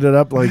yeah, we ended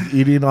up like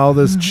eating all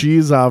this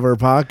cheese out of our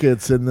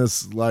pockets in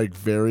this like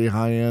very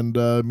high end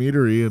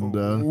meatery,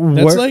 and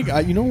That's like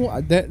you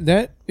know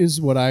that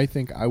is what I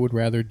think I would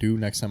rather do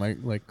next time I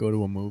like go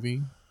to a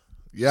movie.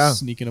 yeah,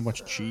 Sneak in a bunch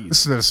of cheese.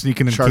 Instead of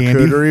sneaking in candy.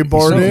 charcuterie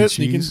board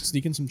Sneaking- it.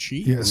 sneaking some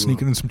cheese. Yeah,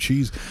 sneaking in some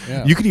cheese.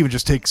 Yeah. You could even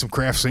just take some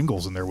craft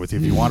singles in there with you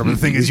if you want. But the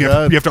thing is, you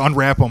could. have to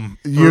unwrap them.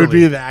 You'd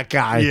be that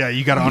guy. Yeah,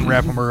 you got to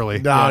unwrap them early.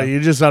 No, Yeah. you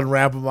just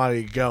unwrap them while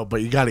you go,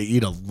 but you got to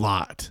eat a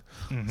lot.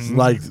 Mm-hmm. It's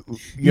like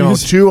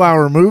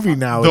 2-hour movie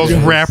now. Those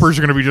wrappers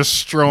are going to be just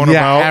strewn them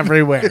yeah, out.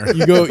 everywhere.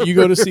 You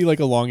go to see like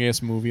a long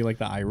ass movie like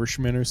The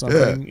Irishman or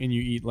something, and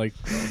you eat like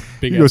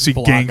big. You go ass see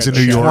block Gangs of in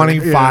New shit. York.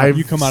 25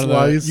 You come out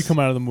slice.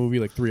 of the movie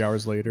like 3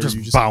 hours later. just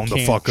you just bound the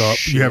can't fuck up.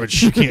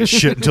 shit. You can't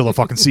shit until the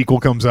fucking sequel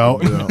comes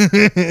out.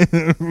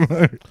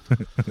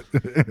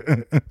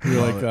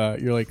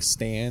 You're like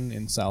Stan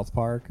in South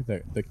Park,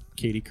 the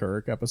Katie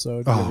Couric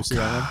episode. You Oh ever see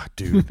that one? God,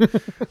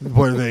 dude!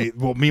 Where they?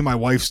 Well, me and my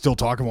wife still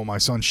talking about my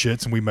son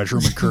shits, and we measure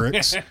him in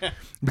Courics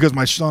because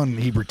my son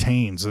he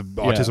retains.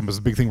 Autism is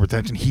a big thing.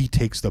 Retention. He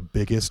takes the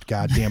biggest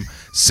goddamn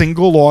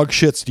single log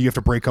shits. Do you have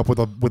to break up with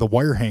a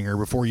wire hanger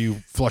before you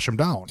flush him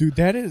down? Dude,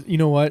 that is, you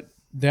know what?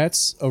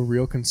 That's a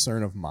real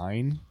concern of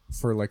mine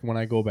for like when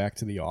I go back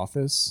to the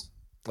office.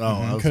 Oh,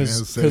 I was gonna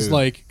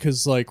say,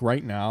 Because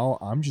right now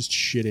I'm just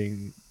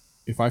shitting.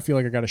 If I feel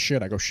like I got to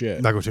shit, I go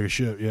shit. Not go take a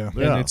shit. Yeah.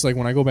 Yeah. And it's like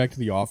when I go back to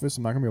the office,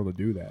 I'm not gonna be able to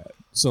do that.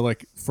 So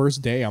like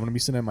first day, I'm gonna be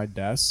sitting at my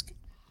desk,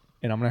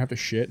 and I'm gonna have to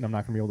shit, and I'm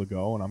not gonna be able to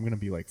go, and I'm gonna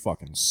be like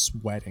fucking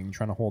sweating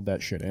trying to hold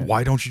that shit in.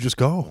 Why don't you just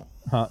go?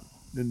 Huh?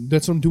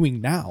 That's what I'm doing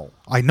now.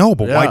 I know,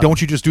 but why Yeah.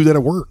 don't you just do that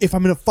at work? If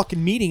I'm in a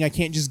fucking meeting, I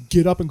can't just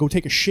get up and go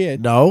take a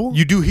shit. no.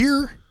 You do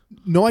here.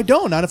 No, I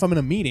don't. Not if I'm in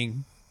a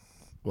meeting.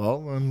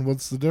 Well, then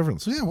what's the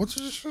difference? Yeah. What's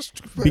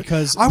just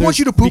Because I want there's-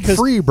 you to poop because-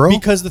 free, bro.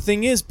 Because the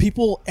thing is,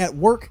 people at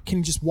work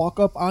can just walk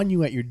up on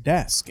you at your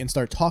desk and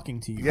start talking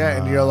to you. Yeah,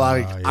 and you're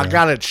like, I yeah.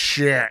 got it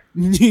shit.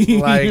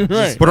 Right. Like,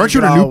 just But aren't you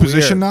in make a it new all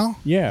position weird. now?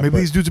 Yeah, Maybe but-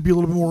 these dudes would be a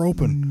little bit more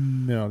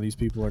open. No, these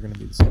people are going to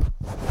be the same.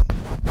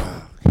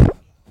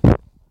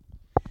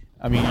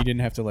 I mean, you didn't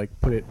have to like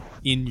put it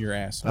in your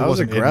asshole. That was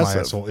wasn't in my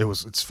aggressive. asshole.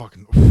 It's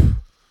fucking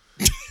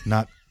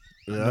not.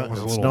 Yeah, that was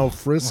a it's little- no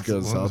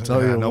Friskas, I'll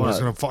tell you no, what. it's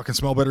gonna fucking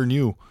smell better than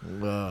you.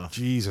 Uh,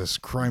 Jesus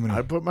Christ!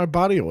 I put my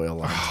body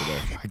oil on today.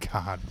 Oh my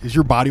God, is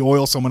your body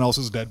oil someone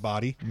else's dead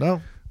body?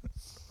 No,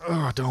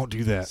 Oh, don't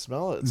do that.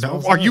 smell it. No,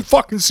 Smells are nice. you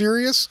fucking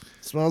serious?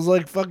 Smells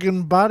like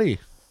fucking body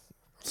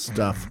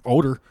stuff.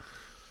 Odor,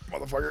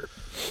 motherfucker.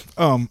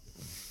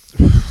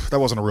 That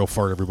wasn't a real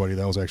fart, everybody.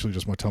 That was actually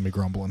just my tummy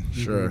grumbling.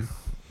 Sure.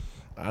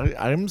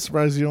 I'm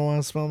surprised you don't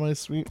want to smell my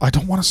sweet. I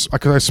don't want to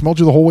because I smelled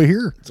you the whole way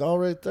here. It's all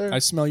right there. I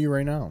smell you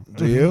right now.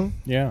 Do you?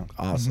 Yeah.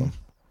 Awesome.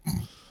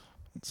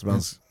 It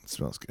smells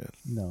good.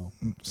 No.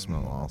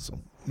 Smell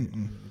awesome.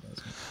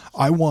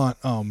 I want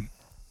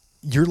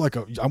you're like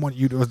I want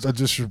you to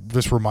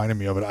just reminded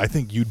me of it. I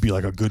think you'd be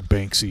like a good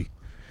Banksy.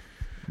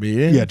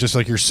 Me? Yeah, just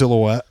like your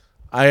silhouette,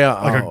 I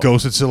like a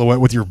ghosted silhouette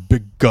with your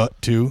big gut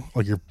too,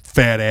 like your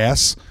fat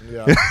ass.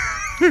 Yeah.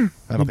 I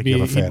don't think you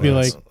have a fat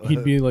ass.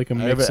 He'd be like a I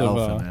have mix an of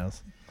elephant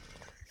ass.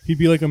 he'd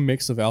be like a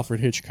mix of Alfred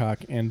Hitchcock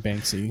and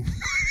Banksy.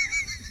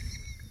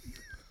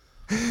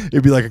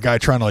 It'd be like a guy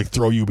trying to like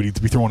throw you, but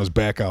he'd be throwing his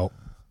back out.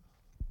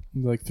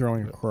 Like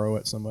throwing a crow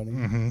at somebody.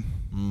 I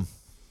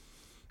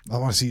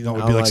want to see. No,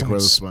 it'd I be like like someone. where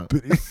this went.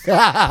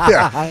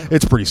 Yeah,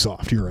 it's pretty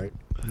soft. You're right.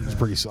 It's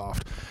pretty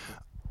soft.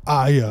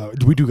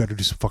 We do got to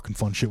do some fucking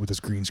fun shit with this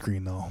green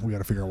screen though. We got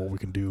to figure out what we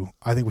can do.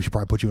 I think we should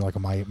probably put you in like a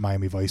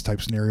Miami Vice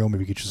type scenario.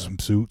 Maybe get you some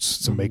suits,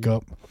 some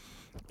makeup,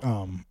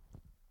 and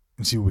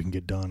see what we can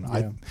get done.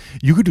 Yeah.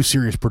 You could do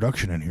serious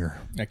production in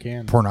here, I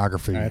can.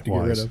 pornography. I have to get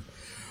rid of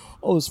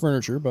all this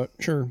furniture, but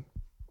sure.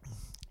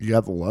 You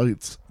got the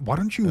lights Why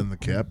don't you? and the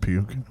cat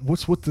puke.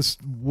 What's with this?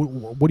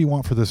 What do you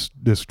want for this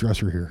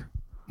dresser here?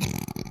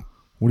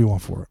 What do you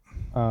want for it?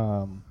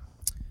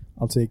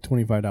 I'll take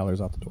 $25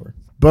 off the door.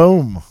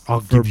 Boom. I'll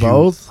For give you-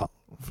 both?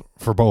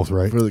 For both,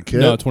 right? For the kid?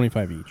 No,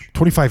 25 each.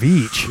 25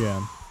 each.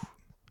 Yeah.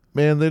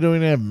 Man, they don't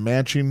even have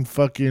matching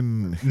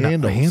fucking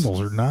handles. The handles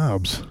are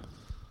knobs.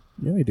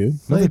 Yeah, they do.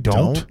 No, they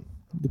don't.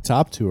 The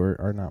top two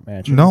are not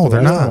matching. No, The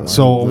they're rest not. of them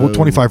So No.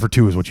 25 for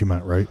two is what you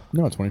meant, right? are.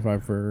 No,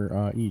 25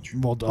 for each.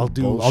 Well, I'll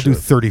do Bullshit.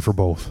 30 for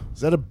both.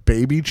 Is that a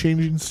baby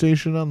changing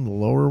station on the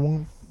lower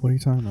one? What are you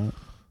talking about?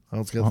 Oh,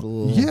 it's got the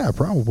little Yeah,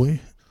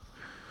 probably.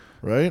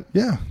 right.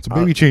 Yeah, it's a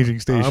baby changing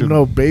station. I'm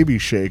no baby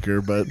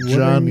shaker, but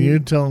John, you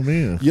tell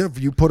me. Yeah, if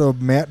you put a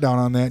mat down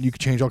on that, you can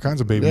change all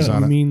kinds of babies Yeah.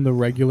 on You it. mean the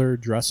regular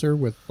dresser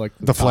with like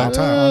The flat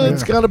top? top.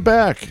 It's got a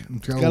back.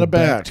 It's got little a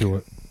back. to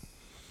it.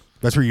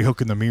 That's where you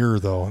hook in the mirror,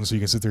 though, and so you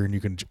can sit there and you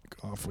can jack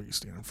off while you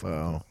stand in front.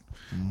 Oh.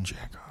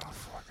 Jack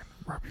off, fucking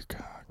rub your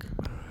cock.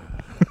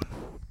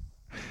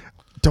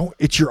 Don't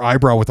itch your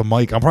eyebrow with a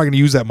mic. I'm probably going to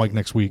use that mic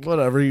next week.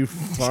 Whatever, you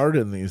fart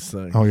in these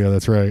things. Oh yeah,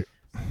 that's right.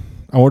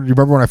 Do you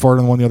remember when I farted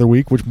on one the other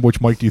week?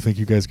 Which mic do you think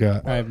you guys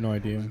got? I have no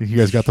idea. You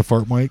guys got the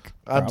fart mic?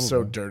 I'm so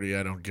Probably. dirty,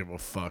 I don't give a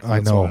fuck. I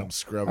That's know. why I'm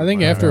scrubbing I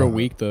think my after a hair.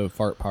 week, the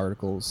fart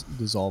particles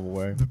dissolve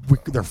away.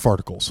 They're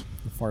farticles.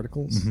 The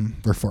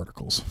farticles? They're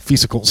farticles.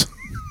 Fesicles.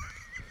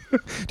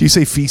 Do you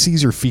say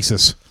feces or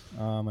feces?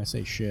 I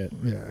say shit.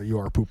 Yeah, you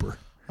are a pooper.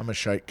 I'm a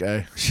shite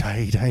guy.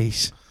 Shite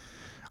ice.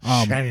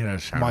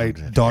 My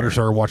daughter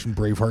started watching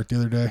Braveheart the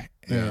other day,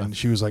 and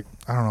she was like,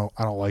 I don't know,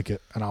 I don't like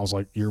it. And I was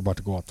like, you're about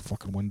to go out the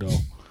fucking window.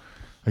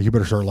 Like, you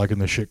better start liking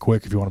this shit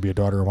quick if you want to be a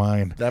daughter of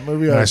mine. That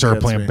movie And I always started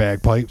gets playing me.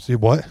 bagpipes.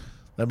 What?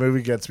 That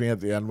movie gets me at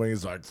the end when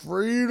he's like,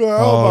 freedom.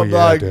 Oh, I'm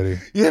yeah, like, did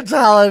he? you're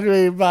telling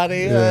me,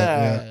 buddy.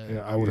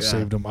 Yeah, I would have Yeah.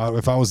 saved him.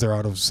 If I was there, I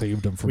would have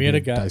saved him from We had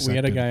being a guy. We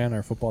had a dissected. guy on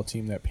our football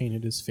team that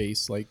painted his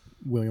face like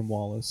William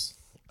Wallace.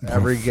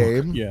 Every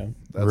game. Yeah,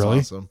 That's Really?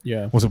 awesome.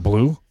 yeah, Was it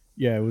blue?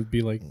 yeah. It would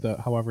be like the.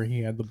 However,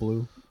 he had the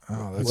blue.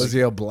 Oh, that's Was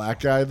he a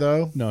black guy,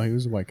 though? No, he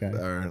was a white guy.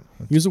 All right.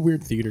 He was a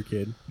weird theater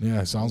kid.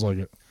 yeah. It sounds like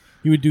it.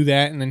 He would do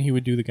that, and then he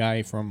would do the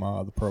guy from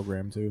the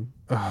program too.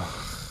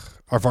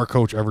 If our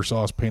coach ever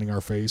saw us painting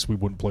our face, we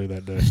wouldn't play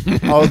that day.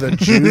 Oh, the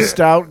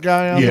juiced out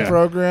guy on Yeah. the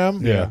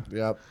program? Yeah.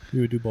 Yep. He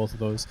would do both of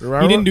those.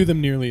 Remember- He didn't do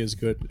them nearly as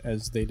good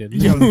as they did.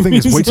 Yeah, the thing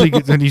is, wait till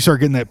then you start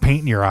getting that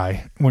paint in your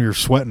eye when you're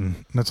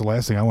sweating. That's the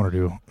last thing I want to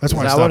do. That's Is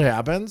why I that stopped. what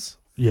happens?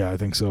 Yeah, I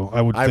think so.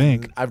 I would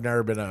think. I've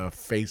never been a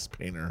face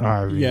painter.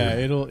 Yeah,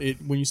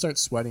 it when you start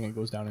sweating, it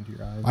goes down into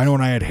your eyes. I know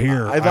when I had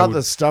hair. I thought would-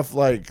 the stuff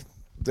like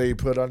they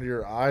put under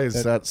your eyes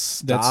that That's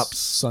stops.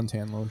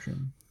 suntan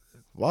lotion.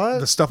 What?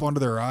 the stuff under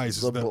their eyes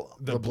is The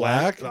the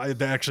black?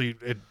 That actually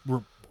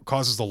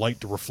causes the light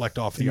to reflect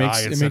off the It makes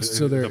eye it instead makes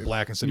so of their the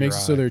black instead it makes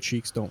of it so your eye. their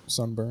cheeks don't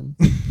sunburn.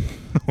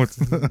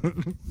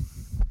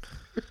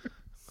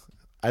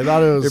 I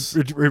thought it was.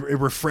 It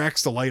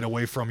refracts the light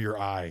away from your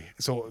eye,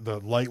 so the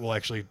light will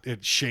actually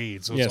it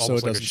shades. So Yeah, it's so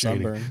almost it like a doesn't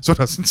shading. sunburn. So it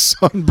doesn't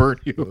sunburn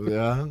you.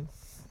 Yeah.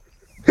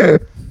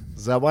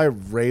 Is that why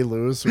Ray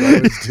Lewis would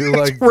always do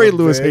like Ray the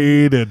Lewis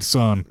big- hated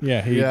sun.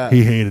 Yeah, Yeah.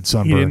 He hated he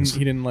sunburns.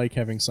 didn't like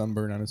having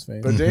sunburn on his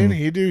face. But didn't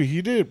he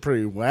did it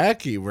pretty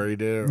wacky where he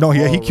did it. No,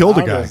 yeah, he all killed a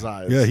around guy. his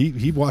eyes. Yeah,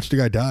 he watched a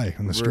guy die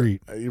in the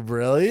street.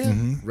 Really?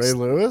 Ray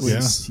Lewis?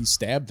 Yeah. He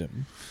stabbed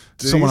him.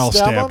 Did Someone he else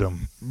stab stabbed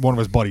him? One of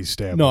his buddies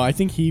stabbed No, him. I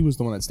think he was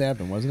the one that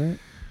stabbed him, wasn't it?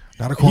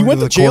 Not He according went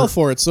to to the jail court.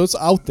 for it, so it's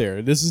out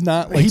there. This is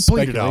not like He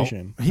pleaded out.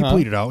 speculation. He Huh?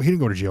 pleaded out. He didn't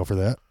go to jail for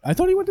that. I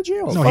thought he went to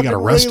jail. No, he got fucking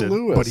Ray arrested.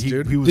 Lewis, but he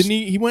dude. was Didn't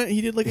he? He went.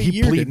 He did like a he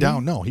year. pleaded didn't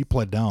down. He? No, he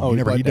pled down. Oh, he he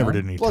never pled never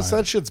down? did any Plus, time.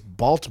 that shit's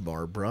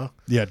Baltimore, bro.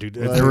 Yeah, dude.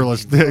 They were like,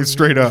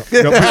 straight up.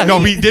 No,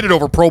 he did it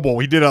over Pro Bowl.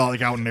 He did it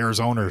like out in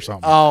Arizona or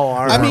something. Oh, all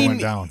right. I Before it mean,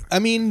 went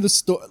down. the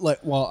story. Like,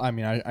 well, I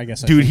mean, I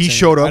guess. I Dude, shouldn't he say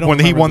showed anything. I up don't when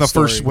he remember won the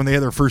story. first when they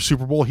had their first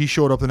Super Bowl. He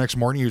showed up the next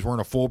morning. He was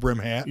wearing a full brim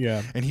hat.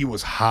 Yeah. And he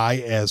was high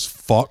as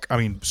fuck. I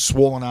mean,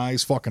 swollen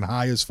eyes, fucking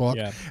high as fuck.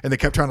 Yeah. And they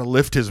kept trying to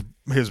lift his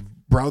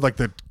brow, like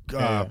the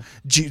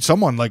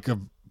someone like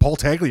Paul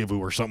Tagliabue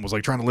or something was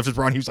like trying to lift his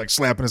brow. And he was like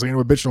slapping his hand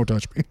with, "Bitch, don't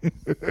touch me."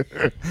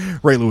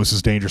 Ray Lewis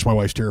is dangerous. My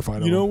wife's terrified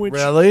of You know him. which?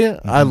 Really?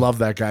 I love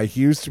that guy.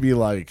 He used to be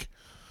like,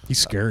 He's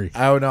scary.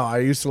 I don't know. I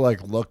used to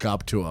like look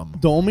up to him.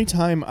 The only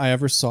time I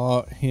ever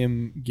saw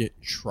him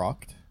get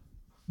trucked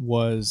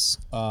was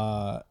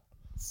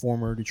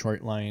former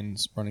Detroit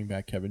Lions running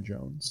back Kevin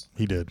Jones.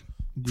 He did.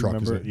 Do you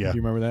Truck is remember? it, yeah. Do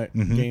you remember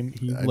that game?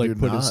 He I like do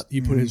put not.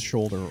 his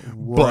shoulder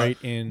But right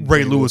in.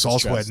 Ray Lewis Lewis's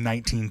also chest. had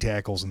 19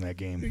 tackles in that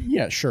game.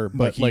 Yeah, sure,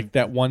 but he- like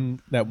that one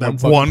That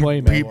fucking one,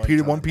 play, man.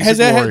 one piece Has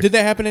of that glory. did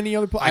that happen any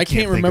other? I can't can't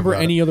think remember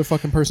about any other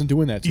fucking person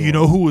doing that. To You him.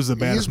 know who was the He's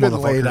baddest been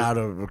laid motherfucker? out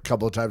a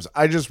couple of times.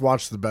 I just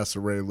watched the best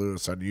of Ray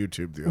Lewis on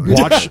YouTube the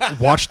other day.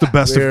 Watch the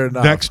best Fair of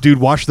enough. next dude.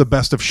 Watch the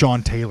best of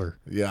Sean Taylor.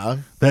 Yeah.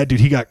 That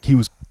dude, he got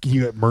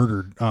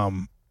murdered.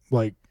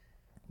 Like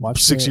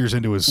Watch 6 the- years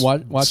into his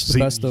watch the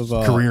best of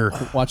career.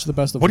 Watch the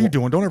best of. What are you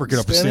doing? Don't ever get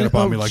up and stand Standing up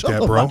on up, me like shut that,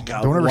 the bro. fuck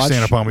up. Don't ever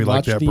stand up on me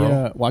like that,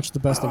 bro. Watch the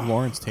best of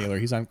Lawrence Taylor.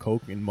 He's on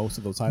coke in most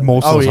of those highlights.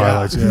 Most of Oh those yeah.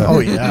 highlights. Yeah. Oh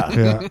yeah.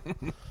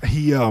 Yeah.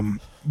 He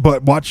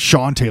but watch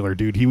Sean Taylor,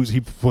 dude. He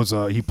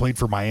played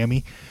for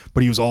Miami,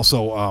 but he was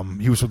also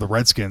he was with the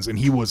Redskins, and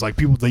he was like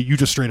people that you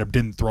just straight up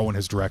didn't throw in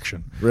his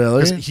direction.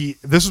 Really? 'Cause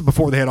this was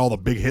before they had all the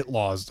big hit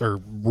laws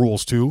or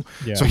rules too.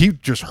 Yeah. So he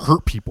just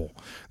hurt people.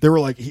 They were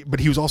like, but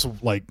he was also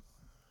like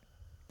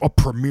a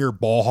premier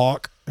ball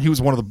hawk. He was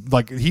one of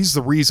the he's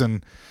the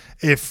reason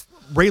if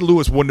Ray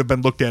Lewis wouldn't have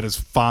been looked at as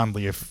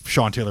fondly if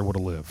Sean Taylor would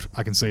have lived.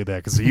 I can say that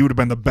because he would have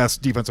been the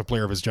best defensive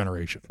player of his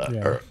generation.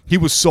 Yeah. He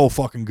was so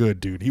fucking good,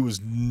 dude. He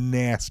was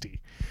nasty.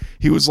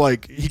 He was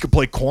like he could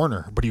play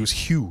corner, but he was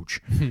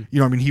huge. You know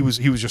what I mean? He was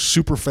just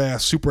super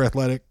fast, super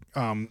athletic.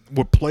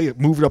 would play it,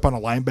 move it up on a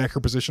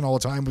linebacker position all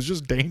the time. It was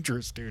just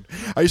dangerous, dude.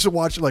 I used to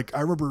watch like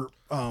I remember.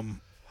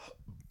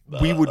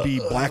 We would be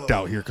blacked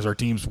out here because our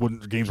games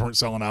weren't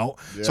selling out.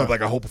 Yeah. So I'd be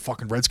like, I hope a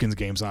fucking Redskins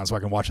game's on so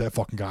I can watch that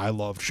fucking guy. I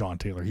loved Sean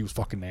Taylor. He was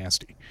fucking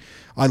nasty.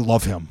 I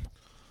love him.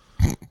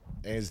 And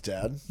he's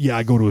dead. Yeah,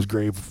 I go to his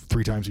grave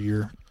 3 times a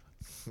year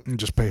and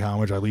just pay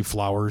homage. I leave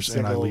flowers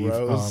and I leave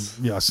rose.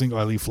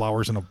 I leave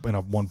flowers in a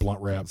one blunt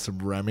wrap. Some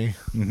Remy.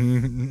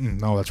 Mm-hmm.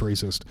 No, that's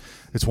racist.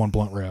 It's one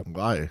blunt wrap.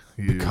 Why?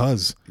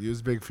 Because he was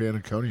a big fan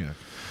of cognac.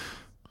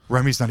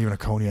 Remy's not even a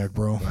cognac,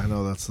 bro. I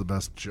know that's the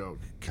best joke.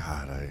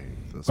 God, I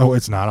hate this. Oh,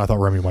 it's not. I thought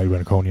Remy might have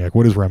been a cognac.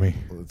 What is Remy?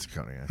 Well, it's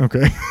cognac.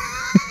 Okay.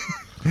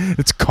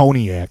 It's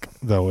cognac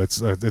though. It's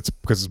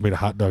because it's made of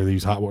hot dog. They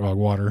use hot dog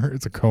water.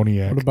 It's a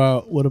cognac.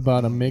 What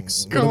about a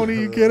mix? Coney,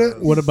 you get it?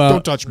 What about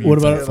Don't touch me. What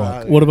you about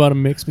fat fuck. what about a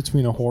mix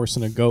between a horse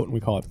and a goat, and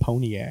we call it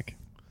poniac?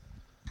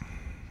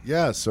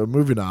 Yeah, so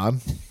moving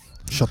on.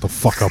 Shut the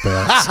fuck up,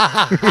 Alex.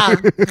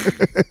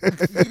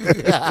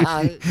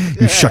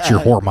 You shut your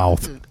whore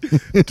mouth.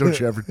 Don't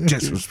you ever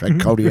disrespect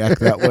cognac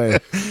that way.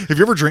 If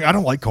you ever drink, I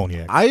don't like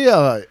cognac.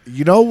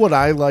 You know what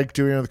I like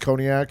doing with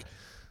cognac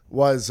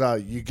was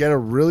you get a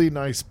really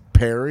nice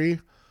Perry.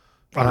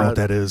 I don't know what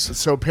that is.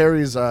 So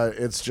Perry's,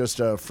 it's just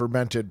a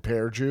fermented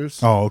pear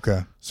juice. Oh,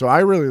 okay. So I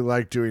really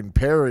like doing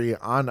Perry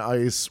on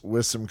ice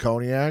with some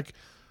cognac.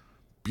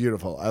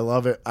 Beautiful. I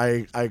love it.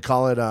 I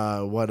call it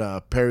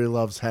what Perry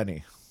loves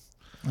Henny.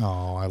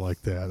 Oh, I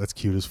like that. That's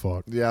cute as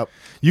fuck. Yep,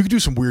 You can do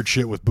some weird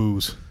shit with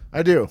booze.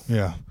 I do.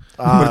 Yeah.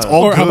 But it's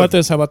all Or good. how about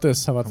this? How about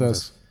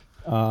this?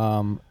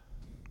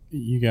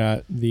 You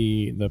got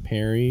the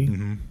Perry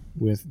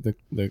with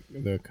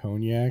the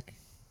cognac,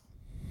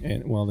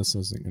 and well, this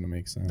isn't gonna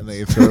make sense. And then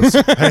you throw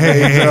some,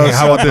 Hey,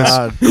 how about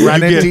this?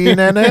 grenadine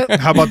in it.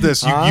 How about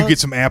this? You get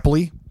some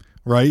appley,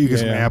 right? You get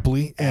some Yeah.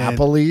 appley. and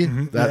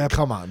Appley. That App-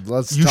 come on.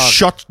 Let's You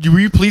talk. will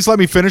you please let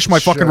me finish my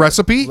fucking Sure.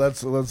 recipe?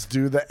 Let's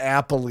do the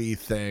appley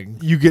thing.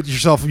 You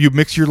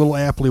mix your little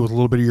appley with a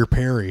little bit of your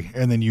Perry,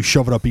 and then you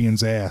shove it up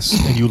Ian's ass,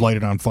 and you light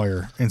it on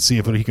fire and see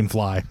if he can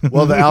fly.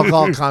 Well, the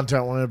alcohol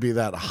content wouldn't be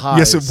that high.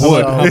 Yes, it would.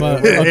 so- How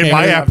about- In okay,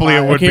 my here- appley,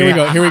 it would okay, be. here we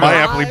go, here we go. My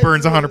appley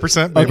burns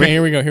 100%, baby. Okay,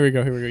 here we go.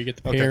 You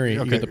get the Okay, Perry.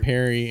 okay. You get the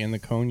Perry and the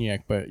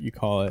cognac, but you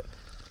call it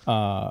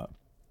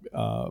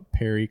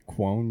Perry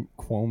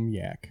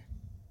Quomyak.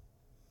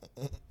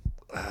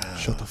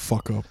 Shut the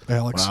fuck up,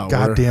 Alex. Wow,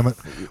 God we're- damn it.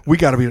 We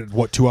got to be at,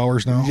 what, 2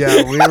 hours now?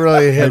 Yeah, we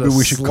really hit. Maybe a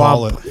we should slump.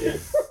 call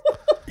it.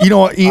 You know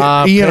what, Ian,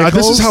 this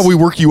pickles? is how we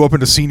work you up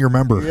into senior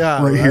member.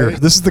 Yeah, right here. right?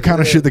 This is the kind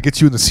of shit that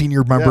gets you in the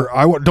senior member.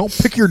 Yeah. Don't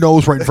pick your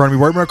nose right in front of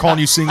me. Right when I'm calling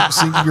you senior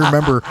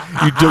member,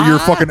 you're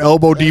fucking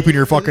elbow deep in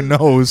your fucking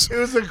nose. It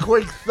was a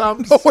quick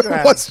thumb No, scratch.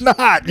 it was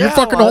not. Your Yeah, it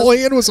fucking was. whole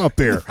hand was up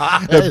there.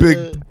 That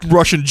big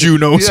Russian Jew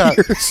nose Yeah.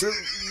 here.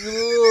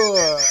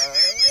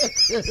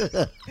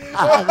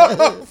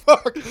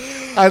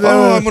 I never,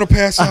 I'm gonna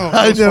pass out.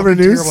 I That was never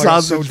fucking knew terrible. I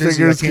got so sausage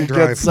dizzy, I fingers can't could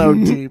drive. get so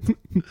deep.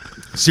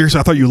 Seriously,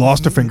 I thought you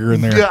lost a finger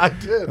in there. Yeah, I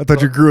did. I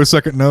thought you grew a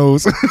second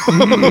nose. The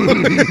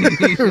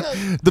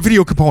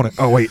video component.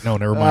 Oh wait, no,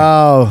 never mind.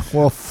 Oh,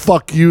 well,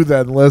 fuck you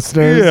then,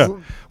 listeners. Yeah,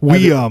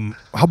 we how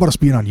about us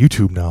being on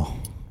YouTube now?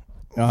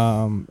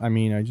 I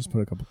mean, I just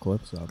put a couple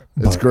clips up.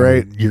 It's But,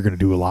 great. you're gonna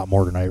do a lot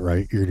more tonight,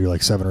 right? You're gonna do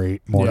like 7 or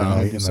 8 more Yeah,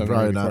 tonight, do and something then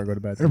probably before not. I go to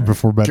bed tonight.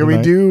 before bed. Can we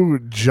tonight. do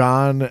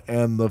John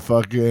and the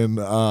fucking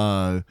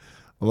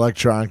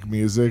electronic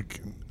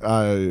music?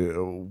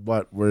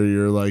 Where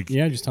you're like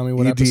Yeah, just tell me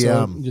what EDM.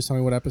 episode. Just tell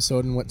me what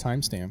episode and what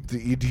timestamp. the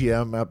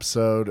EDM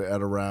episode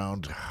at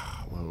around,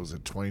 what was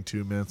it,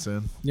 22 minutes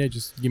in? Yeah,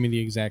 just give me the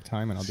exact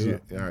time and I'll do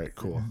it. All right,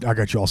 cool. I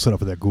got you all set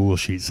up with that Google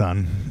sheet,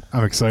 son.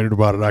 I'm excited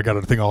about it. I got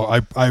a thing.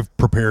 I've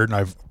prepared and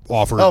I've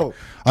offered. Oh,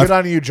 I've, good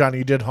on you, John.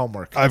 You did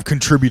homework. I've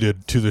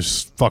contributed to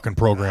this fucking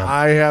program.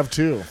 I have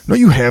too. No,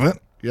 you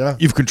haven't. Yeah.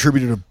 You've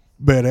contributed a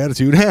bad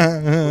attitude.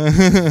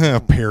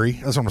 Perry.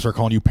 That's what I'm gonna start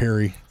calling you,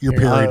 Perry. You're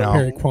Perry now.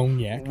 Perry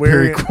Quomyak.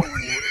 Perry.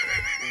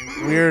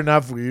 Weird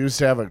enough, we used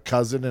to have a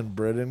cousin in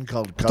Britain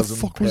called Cousin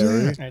fuck was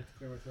Perry. that?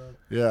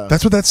 Yeah.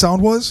 That's what that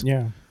sound was.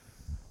 Yeah.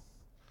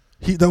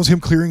 That was him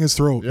clearing his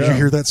throat. Did you Yeah.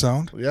 hear that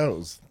sound? Yeah, it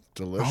was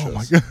delicious. Oh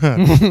my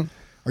god.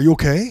 Are you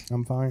okay?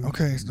 I'm fine.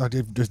 Okay.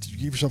 Just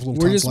give yourself a little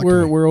We're time. just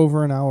selectively. we're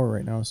over an hour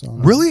right now, so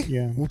Really?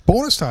 Yeah. Well,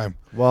 bonus time.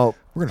 Well,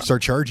 We're gonna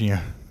start charging you.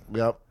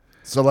 yep.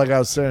 So like I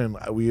was saying,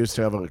 we used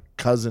to have a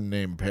cousin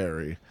named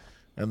Perry.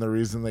 And the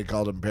reason they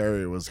called him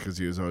Perry was because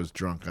he was always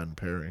drunk on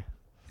Perry.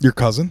 Your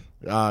cousin?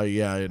 Yeah.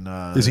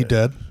 And, Is he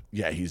dead?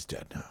 Yeah, he's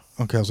dead now.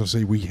 Okay, I was gonna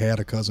say we had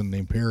a cousin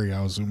named Perry.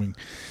 I was assuming.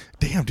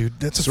 Damn, dude,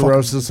 that's a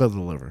Cirrhosis of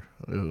the liver.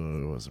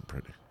 It wasn't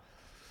pretty.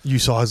 You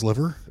saw his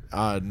liver?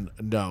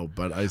 No,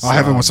 but I saw I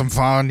have it with some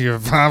fondue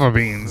fava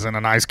beans and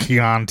a nice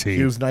Chianti.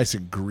 He was nice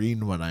and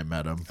green when I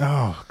met him.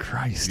 Oh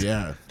Christ!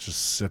 Yeah,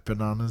 just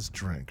sipping on his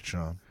drink,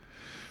 John.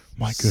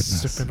 My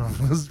goodness. Sipping on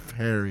his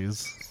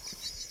Perry's.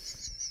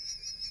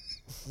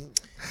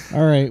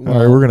 All right. All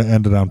right, we're gonna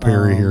end it on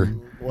Perry here.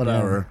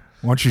 Whatever.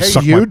 Why don't you Hey,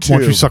 suck my? Why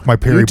don't you suck my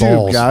Perry YouTube,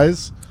 balls?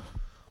 guys.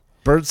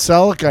 Bert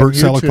Selleck on Bert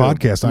YouTube. Selleck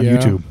podcast on Yeah.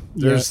 YouTube.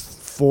 There's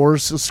 4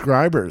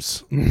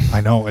 subscribers. I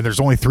know, and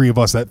there's only 3 of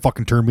us. That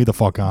fucking turned me the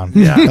fuck on.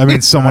 Yeah, I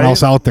mean, someone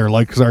else out there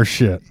likes our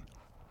shit.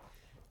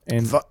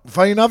 And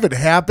Funny enough, it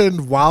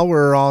happened while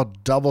we're all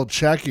double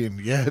checking.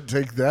 Yeah,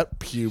 take that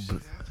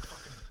pube.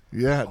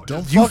 Yeah,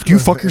 don't. Do you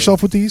fuck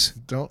yourself with these?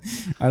 Don't.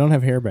 I don't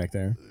have hair back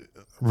there.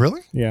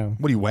 Really? Yeah.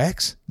 What do you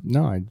wax?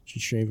 No, I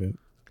just shave it.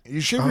 You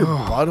shave your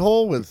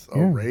butthole with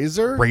a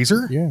razor?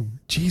 Razor? Yeah.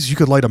 Jeez, you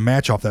could light a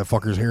match off that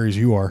fucker's hair as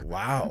you are.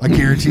 Wow. I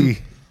guarantee.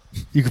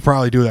 You could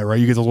probably do that, right?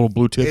 You get the little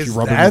blue tips, Is you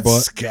rub it in your that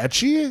butt.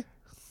 sketchy?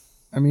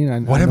 I mean, I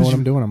know happens what you-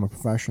 I'm doing. I'm a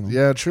professional.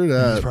 Yeah, true He's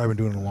that. probably been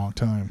doing it a long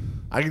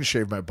time. I can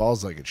shave my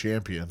balls like a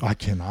champion. I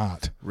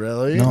cannot.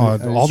 Really? No,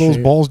 all those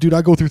shave- balls, dude.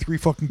 I go through 3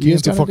 fucking You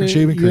cans just of gotta fucking do-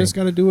 shaving You cream. just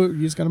got to do it.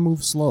 You just got to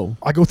move slow.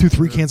 I go through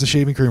 3 cans of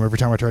shaving cream every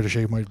time I try to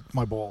shave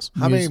my balls.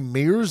 How many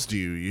mirrors do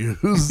you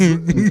use?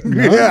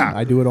 Yeah.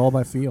 I do it all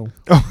by feel.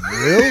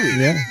 Really?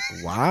 Yeah.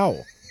 Wow.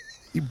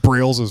 He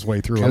brails his way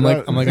through I'm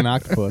it. like an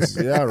octopus.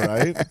 Yeah,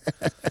 right?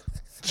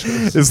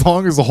 As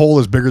long as the hole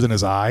is bigger than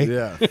his eye,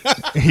 Yeah.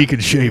 he can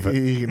shave it.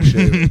 He can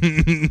shave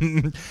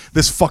it.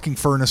 This fucking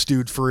furnace,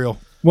 dude, for real.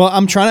 Well,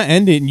 I'm trying to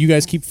end it, and you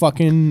guys keep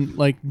fucking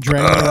like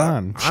dragging it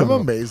on. I'm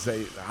amazed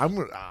that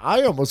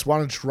I almost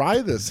want to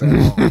try this at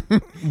home.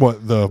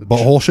 What, the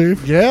butthole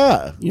shave?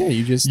 Yeah. Yeah,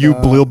 you just You'll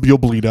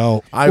bleed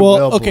out. I well,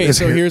 will. okay. believe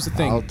So it. here's the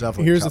thing. I'll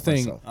definitely Here's the cut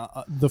thing.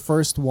 myself. The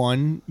first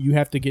one, you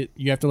have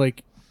to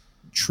like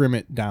trim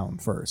it down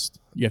first.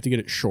 You have to get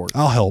it short.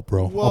 I'll help,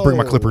 bro. I'll bring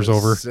my Whoa, clippers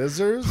over.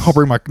 Scissors? I'll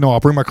bring my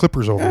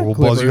clippers over. Yeah, we'll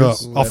buzz you up.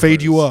 clippers. I'll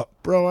fade you up.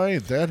 Bro, I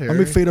ain't that hairy. Let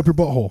me fade up your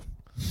butthole.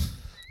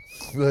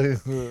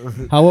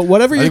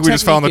 Whatever your think we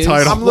just found the technique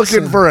is, title. I'm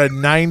looking for a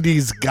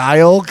 90s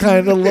guile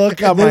kind of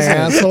look on my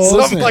asshole.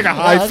 Listen. Like a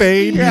high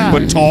fade, Yeah.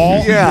 but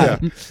tall. Yeah.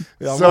 I'm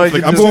So I going,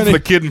 can I'm just- going for the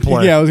kid and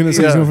play. Yeah, I was gonna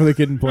say Yeah. something for the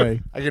kid and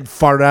play. I can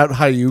fart out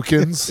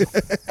Hyukins.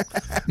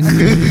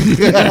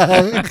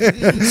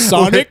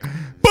 Sonic.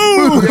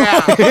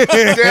 Yeah.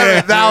 Damn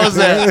it, that was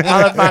it.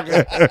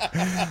 Motherfucker.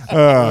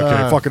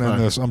 Okay, fucking end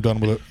this. I'm done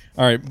with it.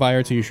 All right, buy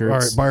our t-shirts. All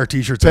right, buy our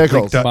t-shirts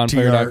Pickles. at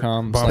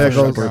Bonfire.com, Pickles.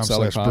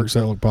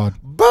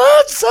 bonfire.com/BirdSaladPod.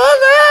 Bird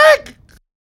Sonic!